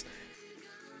pre-orders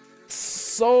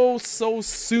so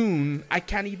soon. I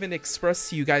can't even express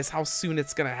to you guys how soon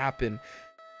it's gonna happen.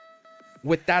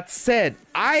 With that said,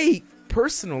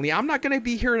 personally, I'm not gonna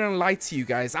be here and lie to you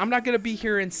guys. I'm not gonna be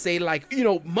here and say like, you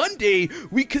know, Monday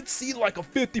we could see like a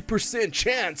 50%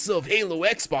 chance of Halo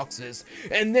Xboxes,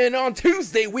 and then on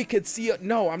Tuesday we could see it.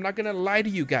 No, I'm not gonna lie to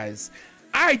you guys.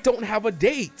 I don't have a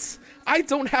date. I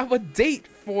don't have a date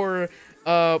for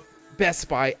Best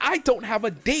Buy. I don't have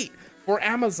a date for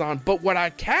Amazon. But what I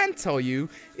can tell you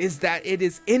is that it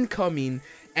is incoming,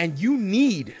 and you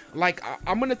need, like,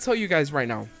 I'm gonna tell you guys right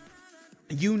now,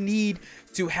 you need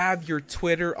to have your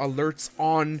Twitter alerts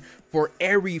on for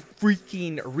every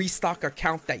freaking restock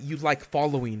account that you like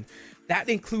following. That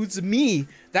includes me.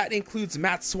 That includes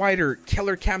Matt Swider,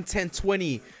 Killer Cam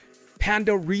 1020,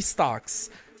 Panda Restocks,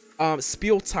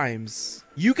 Spiel Times.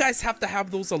 You guys have to have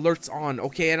those alerts on,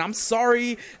 okay? And I'm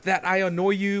sorry that I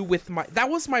annoy you with that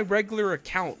was my regular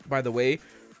account, by the way.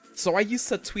 So I used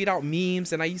to tweet out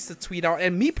memes, and I used to tweet out,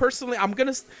 and me personally, I'm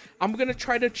gonna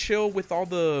try to chill with all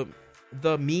the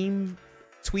meme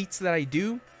tweets that I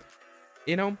do,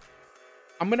 you know.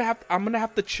 I'm gonna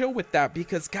have to chill with that,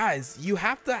 because guys, you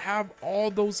have to have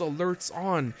all those alerts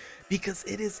on, because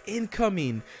it is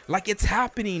incoming. Like, it's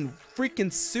happening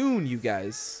freaking soon, you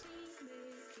guys,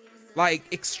 like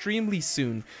extremely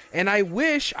soon. And I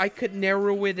wish I could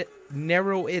narrow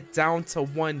it down to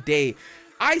one day.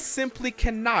 I simply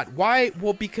cannot. Why?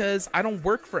 Well, because I don't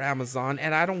work for Amazon,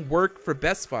 and I don't work for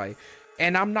Best Buy.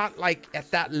 And I'm not like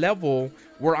at that level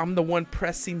where I'm the one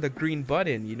pressing the green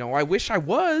button, you know. I wish I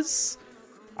was,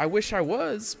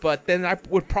 but then I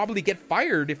would probably get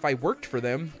fired if I worked for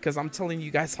them, because I'm telling you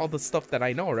guys all the stuff that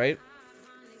I know, right?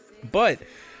 But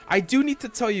I do need to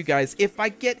tell you guys, if I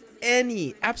get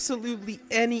absolutely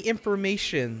any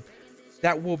information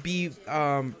that will be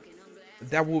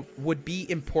would be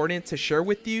important to share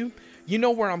with you, you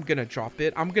know where I'm gonna drop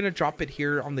it. I'm gonna drop it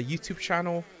here on the YouTube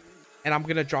channel, and I'm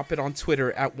gonna drop it on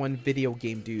Twitter at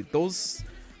 1VideoGameDude.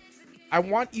 I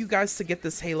want you guys to get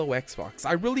this Halo Xbox.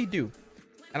 I really do.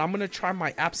 And I'm gonna try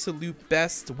my absolute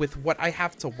best with what I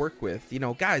have to work with. You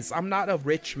know, guys, I'm not a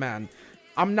rich man.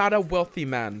 I'm not a wealthy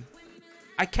man.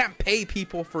 I can't pay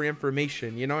people for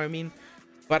information, you know what I mean?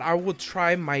 But I will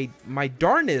try my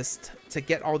darnest to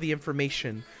get all the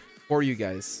information for you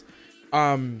guys.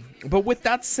 But with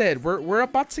that said, we're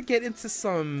about to get into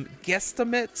some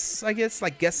guesstimates, I guess,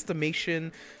 like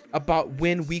guesstimation about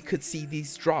when we could see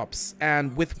these drops.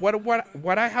 And with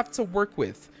what I have to work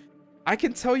with, I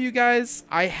can tell you guys,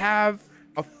 I have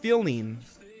a feeling.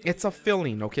 It's a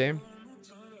feeling, okay?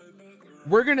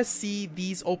 We're gonna see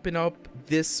these open up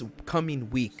this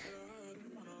coming week,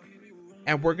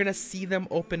 and we're gonna see them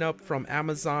open up from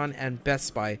Amazon and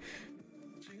Best Buy.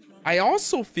 I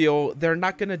also feel they're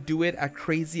not gonna do it at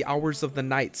crazy hours of the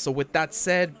night. So with that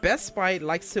said, Best Buy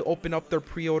likes to open up their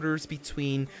pre-orders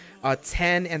between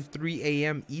 10 and 3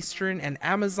 a.m. Eastern, and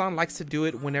Amazon likes to do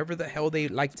it whenever the hell they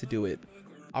like to do it.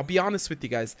 I'll be honest with you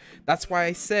guys. That's why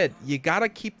I said you gotta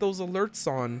keep those alerts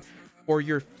on for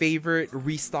your favorite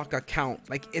restock account.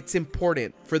 Like, it's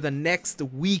important for the next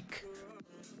week.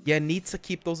 You need to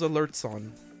keep those alerts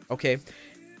on, okay?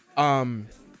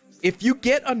 If you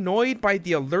get annoyed by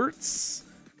the alerts,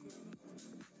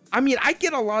 I mean, I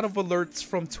get a lot of alerts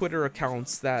from Twitter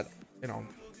accounts that, you know,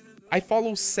 I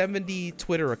follow 70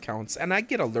 Twitter accounts, and I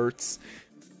get alerts.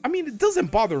 I mean, it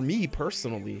doesn't bother me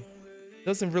personally. It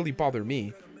doesn't really bother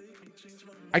me.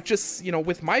 I just, you know,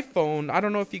 with my phone, I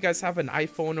don't know if you guys have an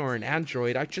iPhone or an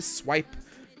Android, I just swipe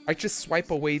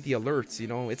away the alerts, you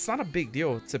know. It's not a big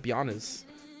deal, to be honest.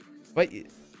 But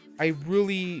I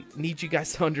really need you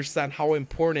guys to understand how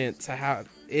important to have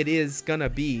it is gonna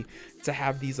be to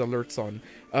have these alerts on.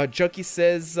 Junkie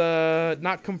says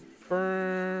not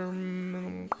confirm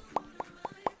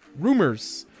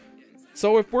rumors.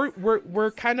 So if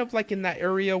we're kind of like in that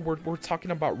area where we're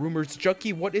talking about rumors,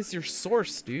 Junkie, what is your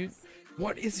source, dude?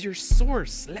 What is your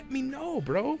source? Let me know,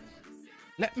 bro.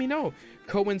 Let me know.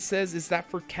 Cohen says, is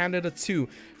that for Canada too?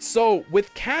 So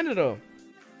with Canada,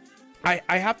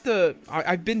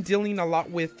 I've been dealing a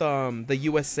lot with the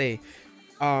USA.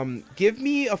 Give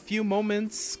me a few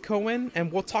moments, Cohen, and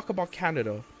we'll talk about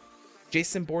Canada.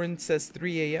 Jason Bourne says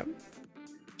 3 a.m.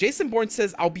 Jason Bourne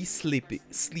says I'll be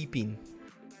sleeping.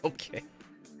 Okay.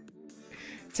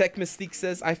 Tech Mystique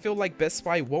says, I feel like Best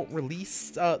Buy won't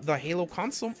release the Halo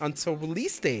console until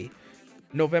release day,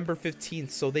 November 15th,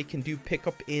 so they can do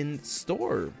pickup in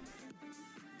store.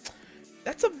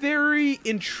 That's a very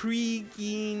intriguing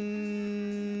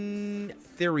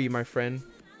theory, my friend.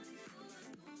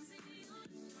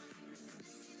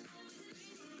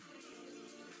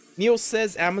 Neil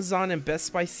says Amazon and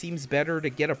Best Buy seems better to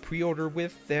get a pre-order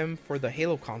with them for the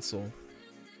Halo console.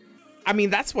 I mean,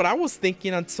 that's what I was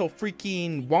thinking until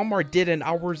freaking Walmart did an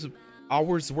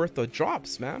hour's worth of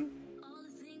drops, man.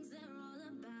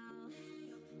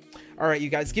 All right, you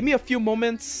guys, give me a few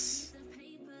moments.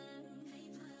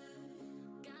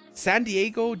 San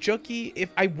Diego, Jucky,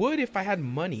 if I had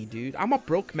money, dude. I'm a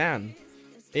broke man.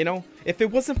 You know, if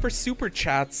it wasn't for super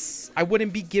chats, I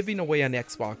wouldn't be giving away an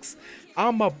Xbox.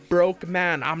 I'm a broke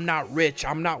man. I'm not rich.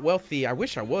 I'm not wealthy. I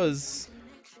wish I was.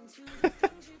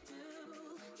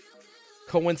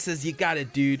 Cohen says, you got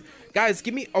it, dude. Guys,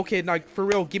 give me, okay, like, for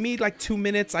real, give me like 2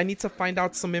 minutes. I need to find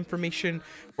out some information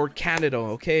for Canada,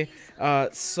 okay?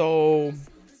 So,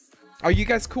 are you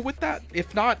guys cool with that?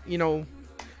 If not, you know,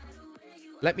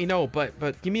 let me know.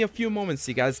 But give me a few moments,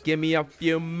 you guys. Give me a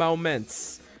few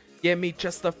moments. Give me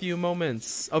just a few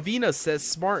moments. Avina says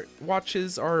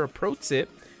smartwatches are a pro tip.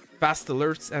 Fast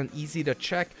alerts and easy to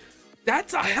check.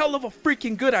 That's a hell of a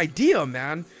freaking good idea,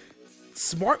 man.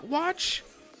 Smartwatch?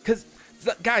 Because,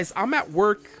 guys, I'm at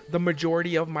work the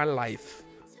majority of my life.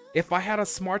 If I had a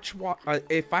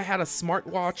smartwatch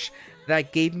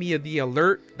that gave me the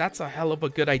alert, that's a hell of a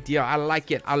good idea. I like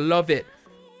it. I love it.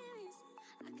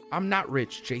 I'm not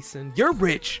rich, Jason. You're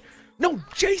rich. No,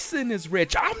 Jason is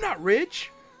rich. I'm not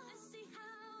rich.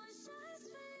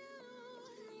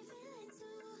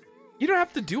 You don't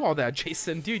have to do all that,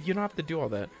 Jason. Dude, you don't have to do all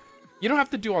that. You don't have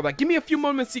to do all that. Give me a few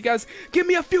moments, you guys. Give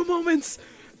me a few moments.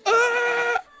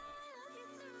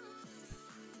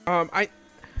 What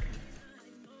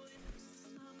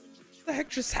the heck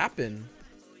just happened?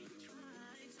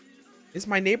 Is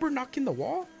my neighbor knocking the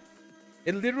wall?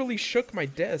 It literally shook my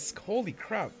desk. Holy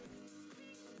crap.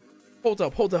 Hold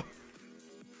up, hold up.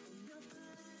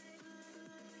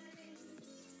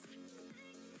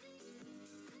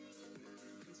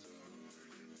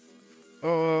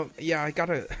 Yeah, I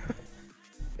gotta...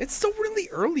 It's still really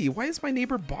early. Why is my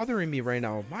neighbor bothering me right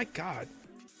now? My God.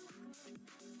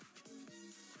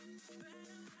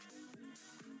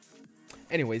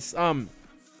 Anyways,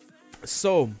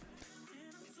 so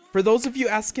for those of you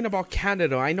asking about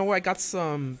Canada, I know I got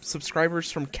some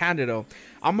subscribers from Canada.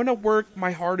 I'm gonna work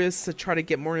my hardest to try to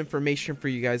get more information for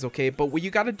you guys, okay? But what you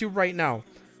gotta do right now,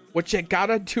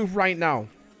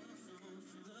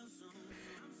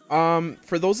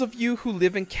 for those of you who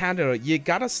live in Canada, you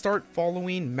gotta start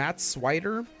following Matt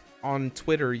Swider on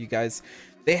Twitter, you guys.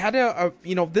 They had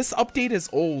you know, this update is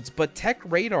old, but Tech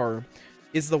Radar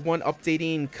is the one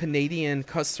updating Canadian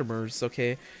customers,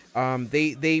 okay?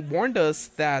 They warned us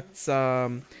that,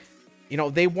 you know,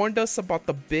 they warned us about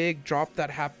the big drop that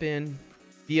happened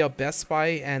via Best Buy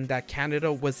and that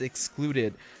Canada was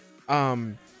excluded.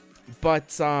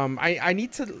 But I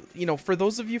need to, you know, for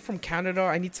those of you from Canada,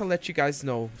 I need to let you guys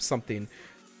know something.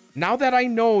 Now that I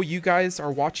know you guys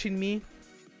are watching me,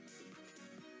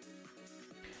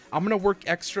 I'm gonna work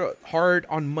extra hard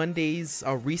on Monday's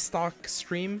restock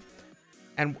stream,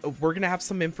 and we're gonna have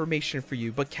some information for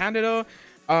you. But Canada,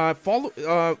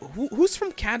 who's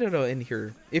from Canada in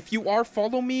here? If you are,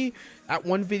 follow me at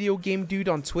 1VideoGameDude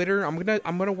on Twitter.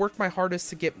 I'm gonna work my hardest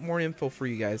to get more info for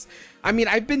you guys. I mean,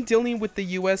 I've been dealing with the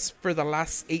US for the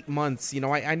last 8 months. You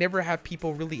know, I never had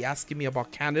people really asking me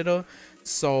about Canada.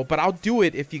 So, but I'll do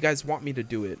it if you guys want me to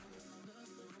do it.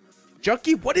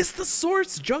 Junkie, what is the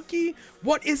source? Junkie,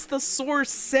 what is the source?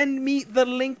 Send me the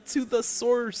link to the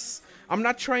source. I'm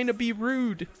not trying to be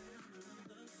rude,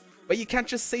 but you can't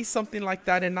just say something like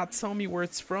that and not tell me where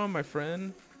it's from, my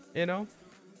friend. You know?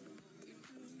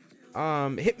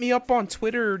 Hit me up on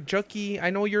Twitter, Junkie. I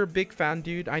know you're a big fan,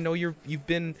 dude. I know you've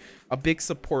been a big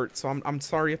support, so I'm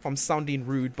sorry if I'm sounding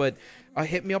rude, but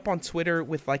hit me up on Twitter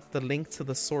with like the link to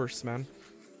the source, man.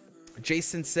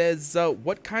 Jason says,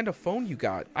 what kind of phone you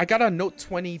got? I got a Note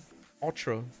 20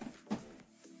 Ultra.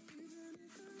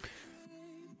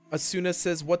 Asuna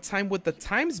says, what time would the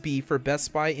times be for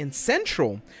Best Buy in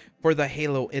Central for the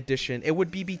Halo edition? It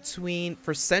would be between,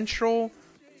 for Central,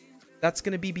 that's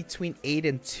going to be between 8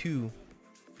 and 2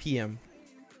 p.m.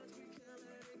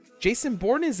 Jason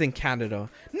Bourne is in Canada.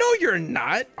 No, you're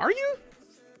not. Are you?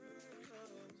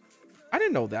 I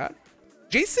didn't know that.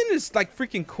 Jason is like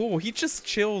freaking cool. He just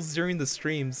chills during the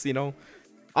streams, you know.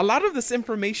 A lot of this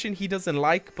information he doesn't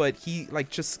like, but he like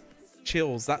just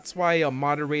chills. That's why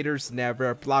moderators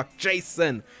never block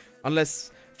Jason.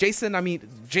 Unless Jason, I mean,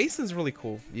 Jason's really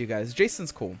cool, you guys.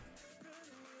 Jason's cool.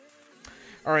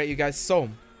 All right, you guys. So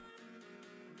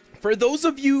for those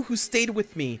of you who stayed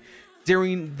with me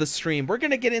during the stream, we're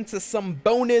going to get into some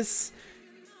bonus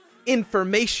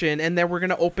information, and then we're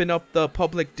gonna open up the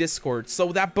public Discord.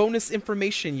 So that bonus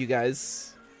information, you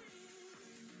guys,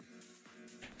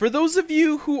 For those of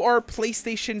you who are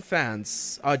PlayStation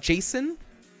fans, Jason,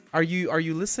 are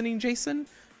you listening, Jason?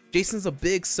 Jason's a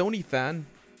big Sony fan.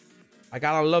 I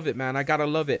gotta love it, man. I gotta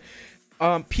love it.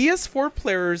 PS4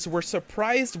 players were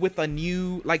surprised with a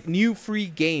new free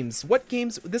games. What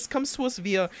games? This comes to us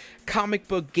via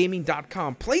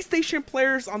comicbookgaming.com. PlayStation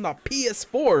players on the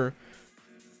PS4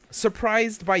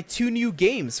 surprised by 2 new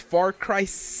games. Far Cry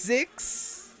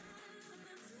 6?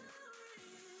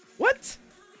 What?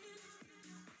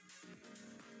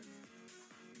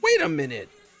 Wait a minute.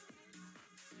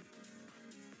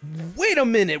 Wait a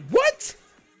minute. What?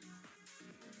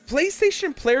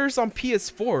 PlayStation players on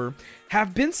PS4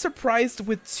 have been surprised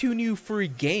with 2 new free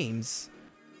games.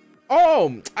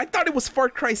 Oh, I thought it was Far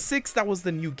Cry 6 that was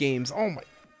the new games. Oh my.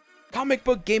 Comic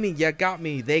Book Gaming, yeah, got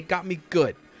me. They got me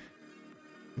good.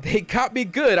 They got me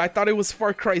good. I thought it was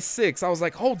Far Cry 6. I was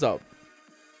like, hold up.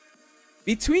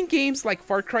 Between games like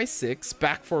Far Cry 6,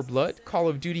 Back 4 Blood, Call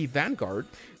of Duty Vanguard,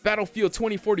 Battlefield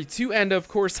 2042, and of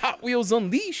course Hot Wheels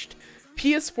Unleashed,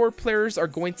 PS4 players are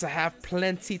going to have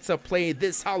plenty to play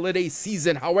this holiday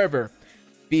season. However,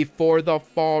 before the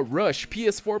fall rush,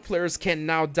 PS4 players can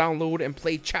now download and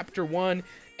play Chapter 1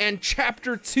 and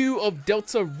Chapter 2 of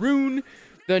Deltarune,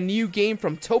 the new game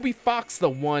from Toby Fox, the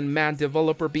one-man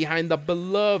developer behind the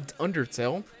beloved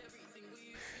Undertale.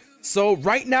 So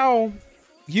right now,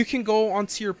 you can go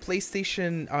onto your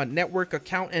PlayStation Network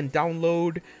account and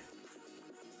download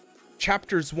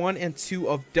Chapters 1 and 2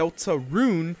 of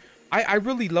Deltarune. I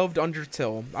really loved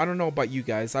Undertale. I don't know about you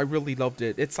guys. I really loved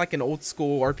it. It's like an old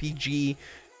school RPG.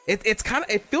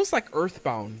 It feels like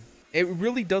Earthbound. It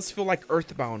really does feel like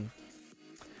Earthbound.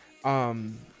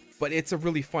 But it's a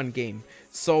really fun game.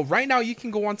 So right now you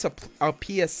can go onto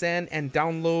PSN and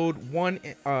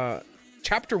download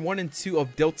Chapter 1 and 2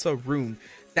 of Deltarune.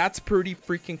 That's pretty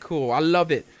freaking cool. I love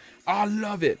it. I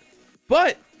love it.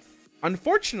 But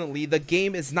unfortunately, the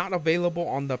game is not available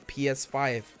on the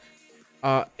PS5.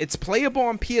 It's playable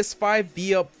on PS5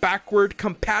 via backward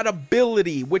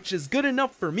compatibility, which is good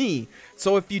enough for me.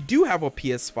 So if you do have a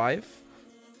PS5,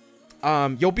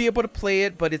 you'll be able to play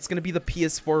it, but it's going to be the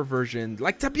PS4 version.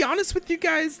 Like, to be honest with you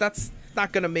guys, that's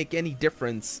not going to make any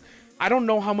difference. I don't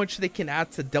know how much they can add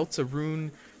to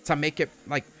Deltarune to make it,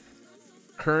 like,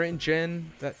 current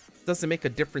gen. That doesn't make a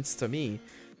difference to me.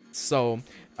 So,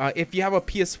 if you have a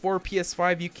PS4,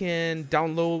 PS5, you can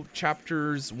download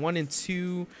Chapters 1 and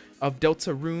 2 of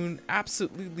Deltarune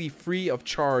absolutely free of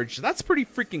charge. That's pretty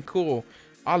freaking cool.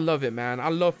 I love it, man. I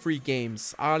love free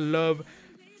games. I love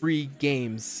free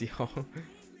games, yo.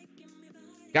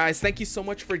 Guys, thank you so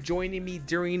much for joining me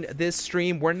during this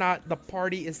stream. The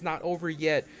party is not over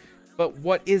yet, but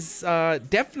what is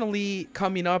definitely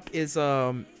coming up is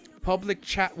public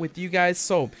chat with you guys.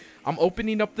 So I'm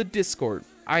opening up the Discord.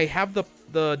 I have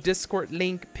the Discord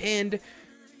link pinned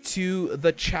to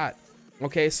the chat.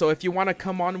 Okay, so if you want to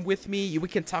come on with me, we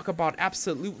can talk about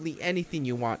absolutely anything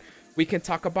you want. We can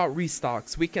talk about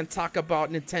restocks. We can talk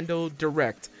about Nintendo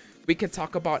Direct. We can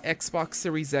talk about Xbox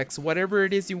Series X. Whatever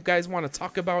it is you guys want to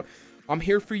talk about, I'm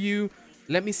here for you.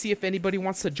 Let me see if anybody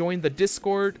wants to join the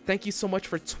Discord. Thank you so much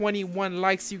for 21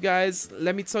 likes, you guys.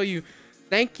 Let me tell you,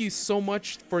 thank you so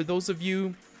much for those of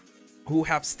you who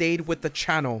have stayed with the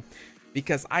channel,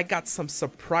 because I got some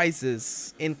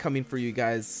surprises incoming for you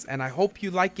guys, and I hope you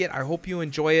like it. I hope you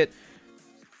enjoy it.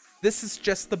 This is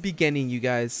just the beginning, you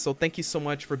guys, so thank you so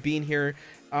much for being here.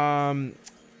 And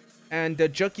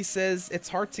Junkie says it's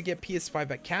hard to get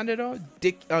PS5 at Canada.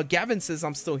 Gavin says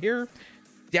I'm still here.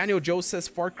 Daniel Joe says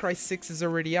Far Cry 6 is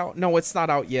already out. No, it's not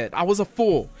out yet. I was a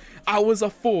fool.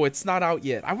 It's not out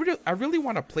yet. I really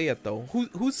want to play it though.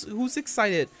 Who's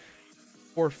excited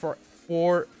for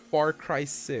Far Cry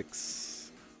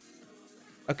 6?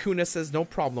 Acuna says no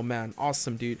problem, man.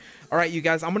 Awesome, dude. All right, you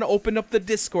guys, I'm gonna open up the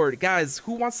Discord. Guys,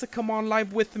 who wants to come on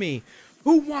live with me?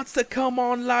 Who wants to come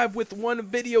on live with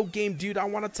 1VideoGameDude? I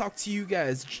want to talk to you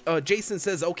guys. Jason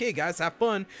says, okay, guys, have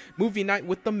fun. Movie night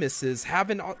with the missus.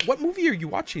 What movie are you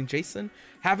watching, Jason?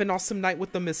 Have an awesome night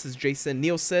with the missus, Jason.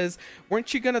 Neil says,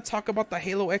 weren't you gonna talk about the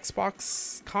Halo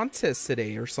Xbox contest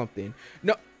today or something?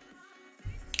 No.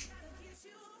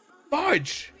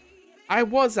 Fudge! I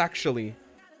was actually.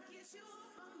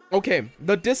 Okay,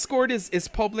 the Discord is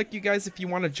public, you guys, if you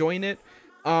want to join it.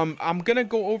 I'm gonna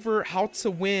go over how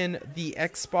to win the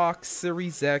Xbox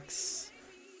Series X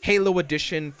Halo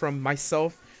Edition from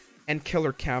myself and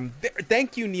Killer Cam.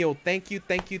 Thank you, Neil. Thank you.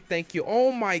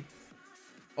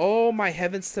 Oh my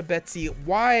heavens to Betsy.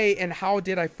 Why and how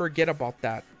did I forget about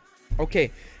that?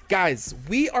 Okay, guys,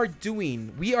 we are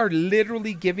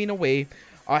literally giving away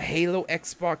a Halo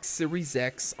Xbox Series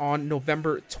X on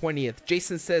November 20th.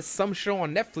 Jason says some show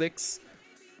on Netflix.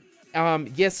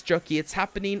 Yes, Jucky, it's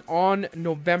happening on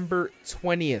November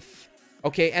 20th.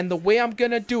 Okay, and the way I'm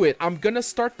gonna do it, I'm gonna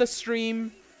start the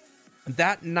stream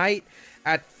that night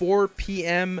at 4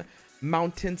 p.m.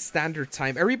 Mountain Standard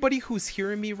Time. Everybody who's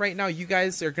hearing me right now, you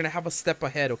guys are gonna have a step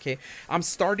ahead, okay? I'm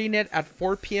starting it at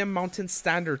 4 p.m. Mountain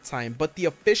Standard Time, but the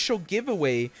official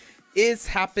giveaway is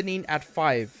happening at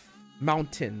 5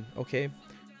 Mountain, okay?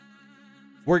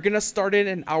 We're gonna start it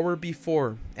an hour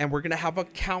before, and we're gonna have a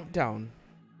countdown.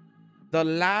 The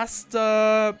last,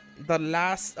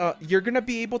 you're gonna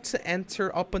be able to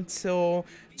enter up until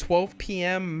 12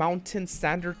 p.m. Mountain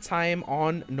Standard Time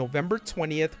on November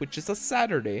 20th, which is a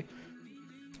Saturday.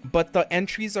 But the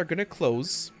entries are gonna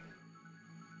close.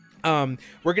 We're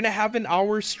gonna have an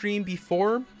hour stream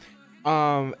before,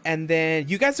 and then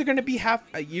you guys are gonna be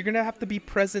you're gonna have to be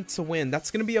present to win.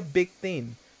 That's gonna be a big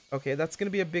thing. Okay, that's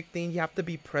gonna be a big thing. You have to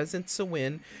be present to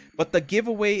win. But the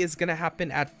giveaway is gonna happen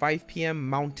at 5 p.m.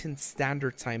 Mountain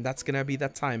Standard Time. That's gonna be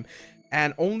that time,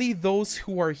 and only those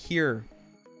who are here,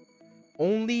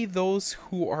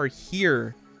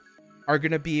 are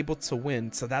gonna be able to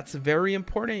win. So that's very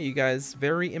important, you guys.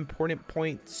 Very important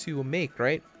point to make,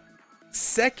 right?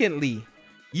 Secondly,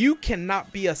 you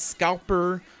cannot be a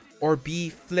scalper or be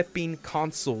flipping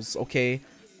consoles, okay?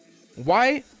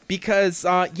 Why? Because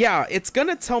yeah, it's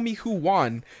gonna tell me who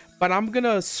won, but I'm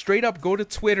gonna straight up go to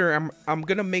Twitter and I'm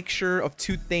gonna make sure of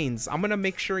two things. I'm gonna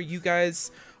make sure you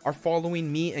guys are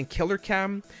following me and Killer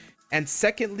Cam, and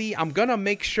secondly, I'm gonna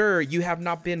make sure you have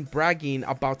not been bragging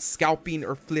about scalping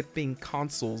or flipping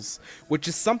consoles, which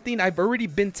is something I've already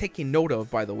been taking note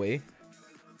of, by the way.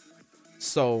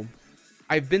 So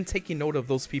I've been taking note of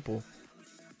those people.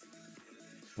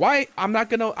 Why? I'm not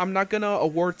gonna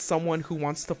award someone who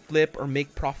wants to flip or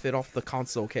make profit off the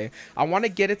console, okay? I want to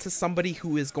get it to somebody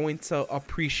who is going to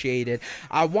appreciate it.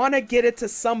 I want to get it to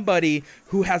somebody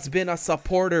who has been a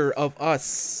supporter of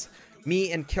us,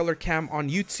 me and Killer Cam,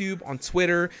 on YouTube, on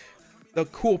Twitter, the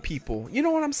cool people. You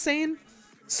know what I'm saying?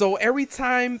 So every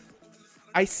time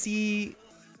I see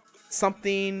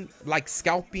something like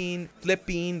scalping,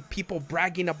 flipping, people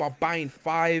bragging about buying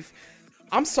 5,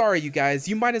 I'm sorry, you guys.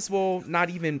 You might as well not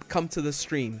even come to the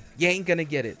stream. You ain't gonna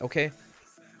get it, okay?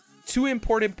 2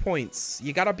 important points.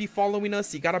 You gotta be following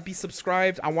us. You gotta be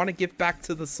subscribed. I want to give back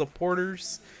to the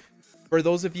supporters. For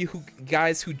those of you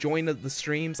guys who join the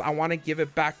streams, I want to give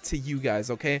it back to you guys,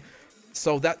 okay?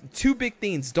 So that 2 big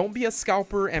things. Don't be a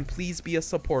scalper and please be a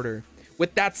supporter.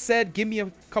 With that said, give me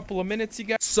a couple of minutes, you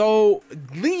guys. So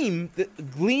Gleam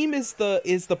is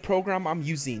the program I'm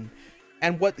using.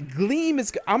 And what Gleam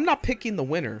is, I'm not picking the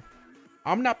winner.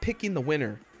 I'm not picking the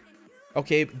winner.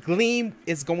 Okay, Gleam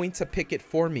is going to pick it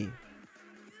for me.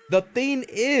 The thing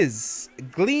is,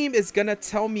 Gleam is gonna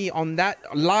tell me on that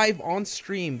live on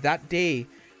stream that day,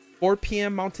 4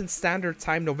 p.m. Mountain Standard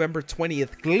Time, November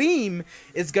 20th. Gleam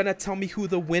is gonna tell me who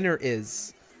the winner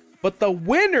is. But the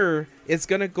winner is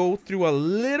gonna go through a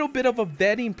little bit of a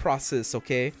vetting process,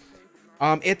 okay?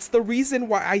 It's the reason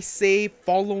why I say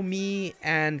follow me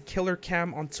and Killer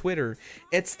Cam on Twitter.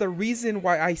 It's the reason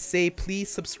why I say please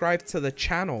subscribe to the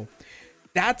channel.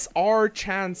 That's our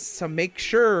chance to make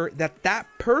sure that that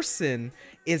person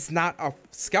is not a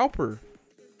scalper.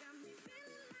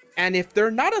 And if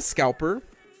they're not a scalper,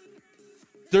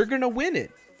 they're gonna win it.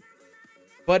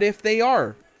 But if they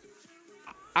are,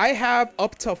 I have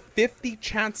up to 50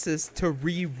 chances to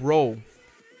re-roll.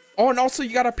 Oh, and also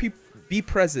you gotta be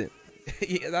present.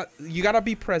 You gotta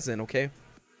be present, okay?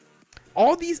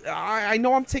 All these, I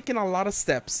know I'm taking a lot of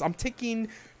steps. I'm taking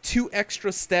 2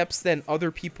 extra steps than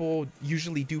other people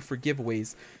usually do for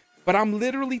giveaways, but I'm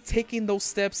literally taking those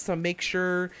steps to make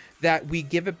sure that we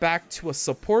give it back to a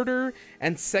supporter,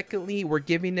 and secondly, we're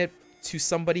giving it to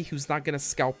somebody who's not gonna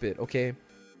scalp it, okay?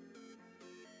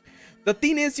 The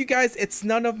thing is, you guys, it's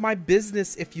none of my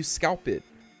business if you scalp it,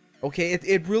 okay?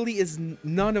 It really is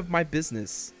none of my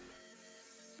business.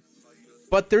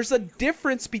 But there's a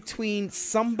difference between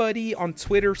somebody on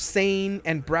Twitter saying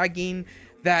and bragging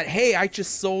that, hey, I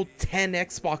just sold 10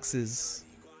 Xboxes.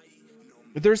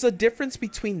 There's a difference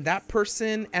between that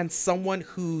person and someone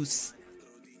who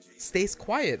stays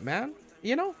quiet, man.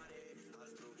 You know?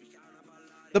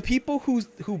 The people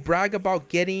who brag about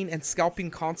getting and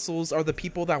scalping consoles are the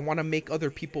people that want to make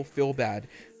other people feel bad.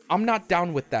 I'm not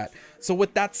down with that. So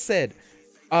with that said,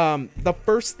 the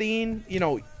first thing, you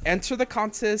know, enter the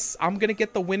contest. I'm gonna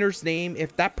get the winner's name.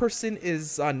 If that person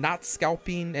is not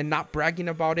scalping and not bragging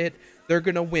about it, they're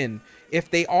gonna win. If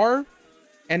they are,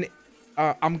 and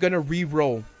I'm gonna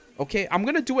re-roll. Okay, I'm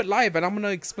gonna do it live, and I'm gonna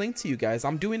explain to you guys.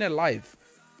 I'm doing it live.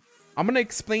 I'm gonna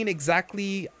explain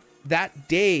exactly that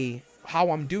day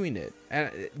how I'm doing it,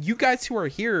 and you guys who are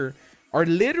here are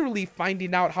literally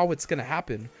finding out how it's gonna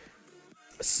happen.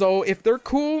 So if they're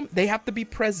cool, they have to be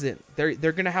present. They're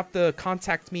gonna have to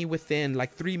contact me within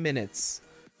like 3 minutes,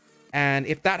 and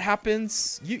if that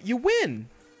happens, you win.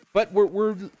 But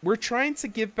we're trying to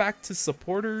give back to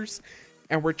supporters,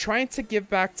 and we're trying to give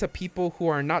back to people who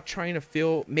are not trying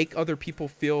to make other people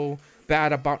feel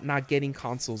bad about not getting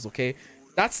consoles. Okay,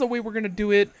 that's the way we're gonna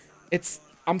do it.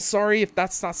 I'm sorry if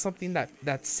that's not something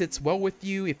that sits well with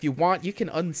you. If you want, you can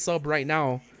unsub right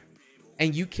now,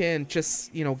 and you can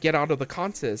just, you know, get out of the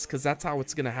contest, because that's how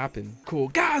it's gonna happen. Cool,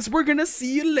 guys, we're gonna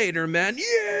see you later, man.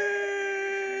 Yeah.